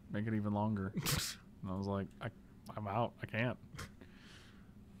 make it even longer. And I was like, I'm out. I can't.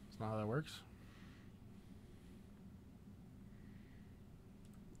 That's not how that works.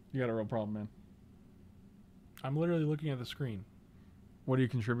 You got a real problem, man. I'm literally looking at the screen. What are you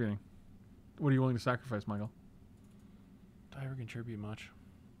contributing? What are you willing to sacrifice, Michael? Do I ever contribute much?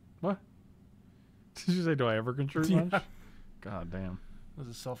 What? Did you say, do I ever contribute Yeah. much? God damn. Was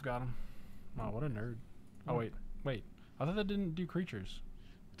it self got him? Wow, what a nerd. Oh, wait. I thought that didn't do creatures.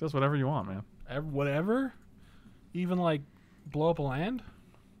 Does whatever you want, man. Whatever? Even like blow up a land?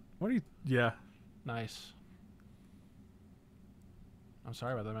 What do you... Yeah. Nice. I'm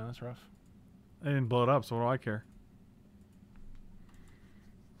sorry about that, man. That's rough. I didn't blow it up, so what do I care?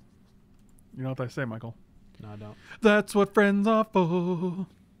 You know what they say, Michael? No, I don't. That's what friends are for.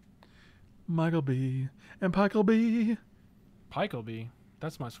 Michael B. and Michael B. Pike'll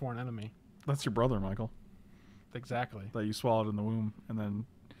that's my sworn enemy. That's your brother, Michael. Exactly. That you swallowed in the womb, and then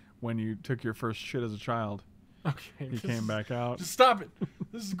when you took your first shit as a child, Okay. he came back out. Just stop it.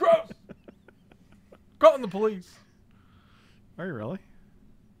 This is gross. Calling the police. Are you really?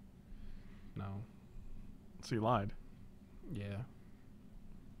 No. So you lied. Yeah.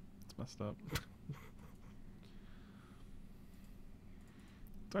 It's messed up.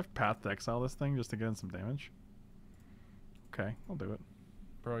 Do I have path to exile this thing just to get in some damage? Okay, I'll do it.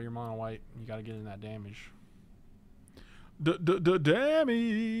 Bro, you're mono white. You got to get in that damage.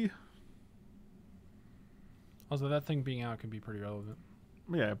 Dammy! Also, that thing being out can be pretty relevant.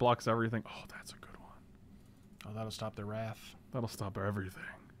 Yeah, it blocks everything. Oh, that's a good one. Oh, that'll stop their wrath. That'll stop everything.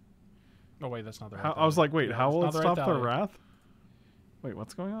 Oh, wait, that's not the right I was like, wait, Yeah, how it's will not it the right stop the value. wrath? Wait,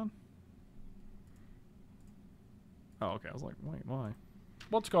 what's going on? Oh, okay. I was like, wait, why?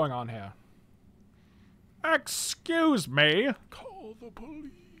 What's going on here? Excuse me. Call the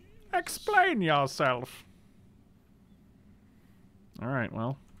police. Explain yourself. All right,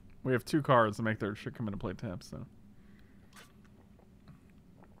 well, we have 2 cards to make their shit come into play tap, so.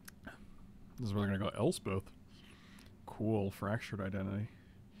 This is where they're going to go Elspeth. Cool, fractured identity.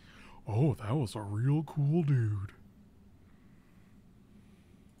 Oh, that was a real cool dude.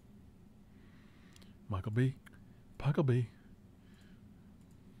 Michael B. Michael B.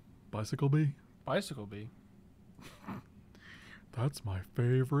 Bicycle B. Bicycle B. That's my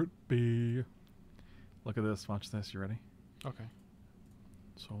favorite bee. Look at this. Watch this. You ready? Okay.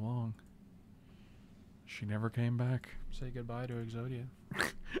 So long. She never came back. Say goodbye to Exodia.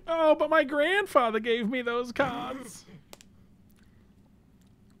 Oh, but my grandfather gave me those cards.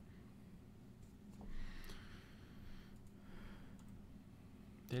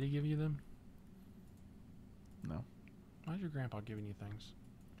 Did he give you them? No. Why's your grandpa giving you things?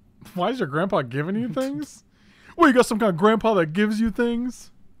 Why is your grandpa giving you things? Well, you got some kind of grandpa that gives you things?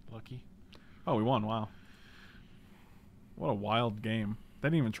 Lucky. Oh, we won. Wow. What a wild game. They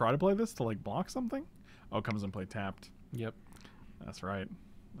didn't even try to play this to, like, block something? Oh, it comes and play tapped. Yep. That's right.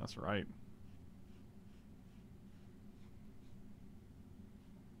 That's right.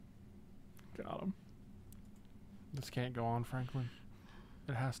 Got him. This can't go on, Franklin.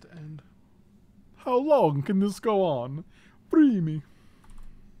 It has to end. How long can this go on? Free me.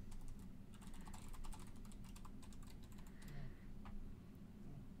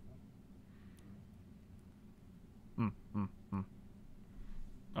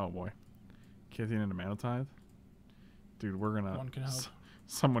 Oh boy. Kithian into Mana Tithe? Dude, we're gonna... One can help.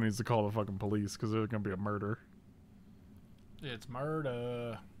 Someone needs to call the fucking police because there's gonna be a murder. It's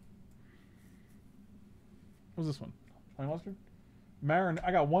murder. What's this one? Honey mustard?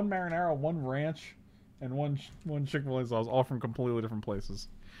 I got 1 marinara, 1 ranch, and one Chick-fil-A sauce, all from completely different places.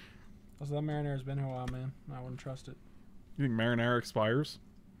 Also, that marinare's been here a while, man. I wouldn't trust it. You think marinara expires?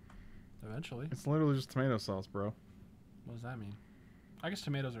 Eventually. It's literally just tomato sauce, bro. What does that mean? I guess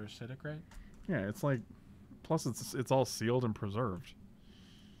tomatoes are acidic, right? Yeah, it's like... Plus, it's all sealed and preserved.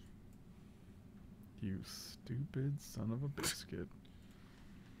 You stupid son of a biscuit.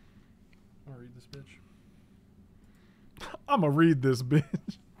 I'll read this bitch. I'ma read this bitch. I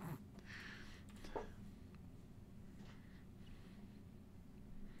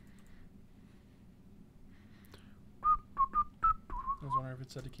was wondering if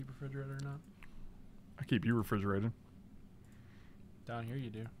it said to keep refrigerator or not. I keep you refrigerated. Down here you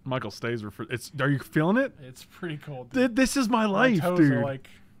do. Michael stays refrigerated. Are you feeling it? It's pretty cold, dude. This is my life, my toes dude. are like,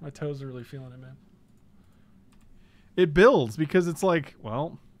 my toes are really feeling it, man. It builds because it's like,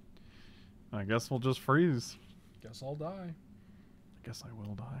 well, I guess we'll just freeze. Guess I'll die. I guess I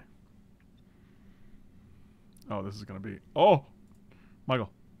will die. Oh, this is gonna be... Oh! Michael.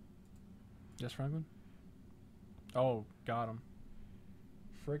 Yes, Franklin? Oh, got him.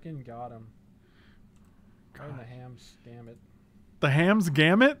 Freaking got him. Right in the hams, damn it. The Ham's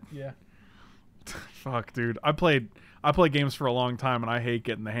Gamut? Yeah. Fuck, dude. I played games for a long time, and I hate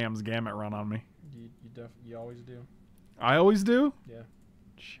getting the Ham's Gamut run on me. You always do. I always do? Yeah.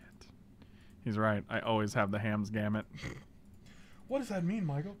 Shit. He's right. I always have the Ham's Gamut. What does that mean,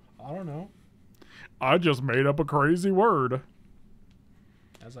 Michael? I don't know. I just made up a crazy word.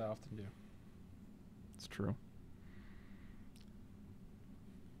 As I often do. It's true.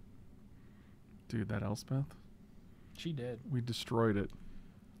 Dude, that Elspeth? She did. We destroyed it.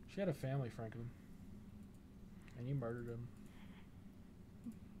 She had a family, Franklin. And you murdered him.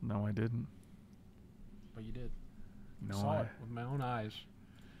 No, I didn't. But you did. No, Saw it with my own eyes.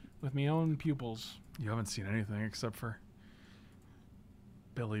 With my own pupils. You haven't seen anything except for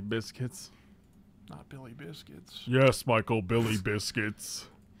Billy Biscuits. Not Billy Biscuits. Yes, Michael, Billy Biscuits.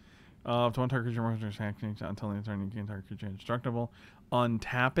 To one target creature until the turn, you can target creature indestructible.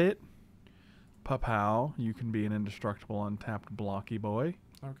 Untap it. Papow. You can be an indestructible untapped blocky boy.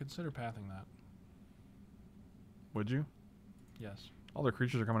 I would consider pathing that. Would you? Yes. All their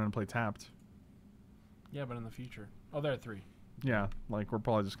creatures are coming in and play tapped. Yeah, but in the future. Oh, they're at 3. Yeah, like we're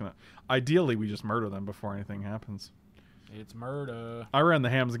probably just gonna. Ideally, we just murder them before anything happens. It's murder. I ran the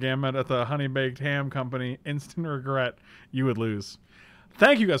hams gamut at the Honey Baked Ham Company. Instant regret. You would lose.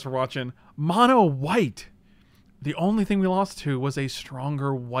 Thank you guys for watching. Mono white. The only thing we lost to was a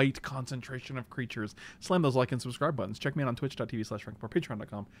stronger white concentration of creatures. Slam those like and subscribe buttons. Check me out on twitch.tv/FrankLepore,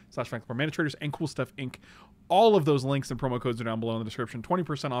 patreon.com/FrankLepore, Mana Traders, and Cool Stuff Inc. All of those links and promo codes are down below in the description.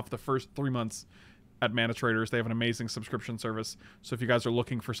 20% off the first 3 months at Mana Traders. They have an amazing subscription service. So if you guys are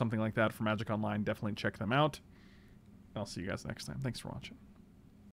looking for something like that for Magic Online, definitely check them out. I'll see you guys next time. Thanks for watching.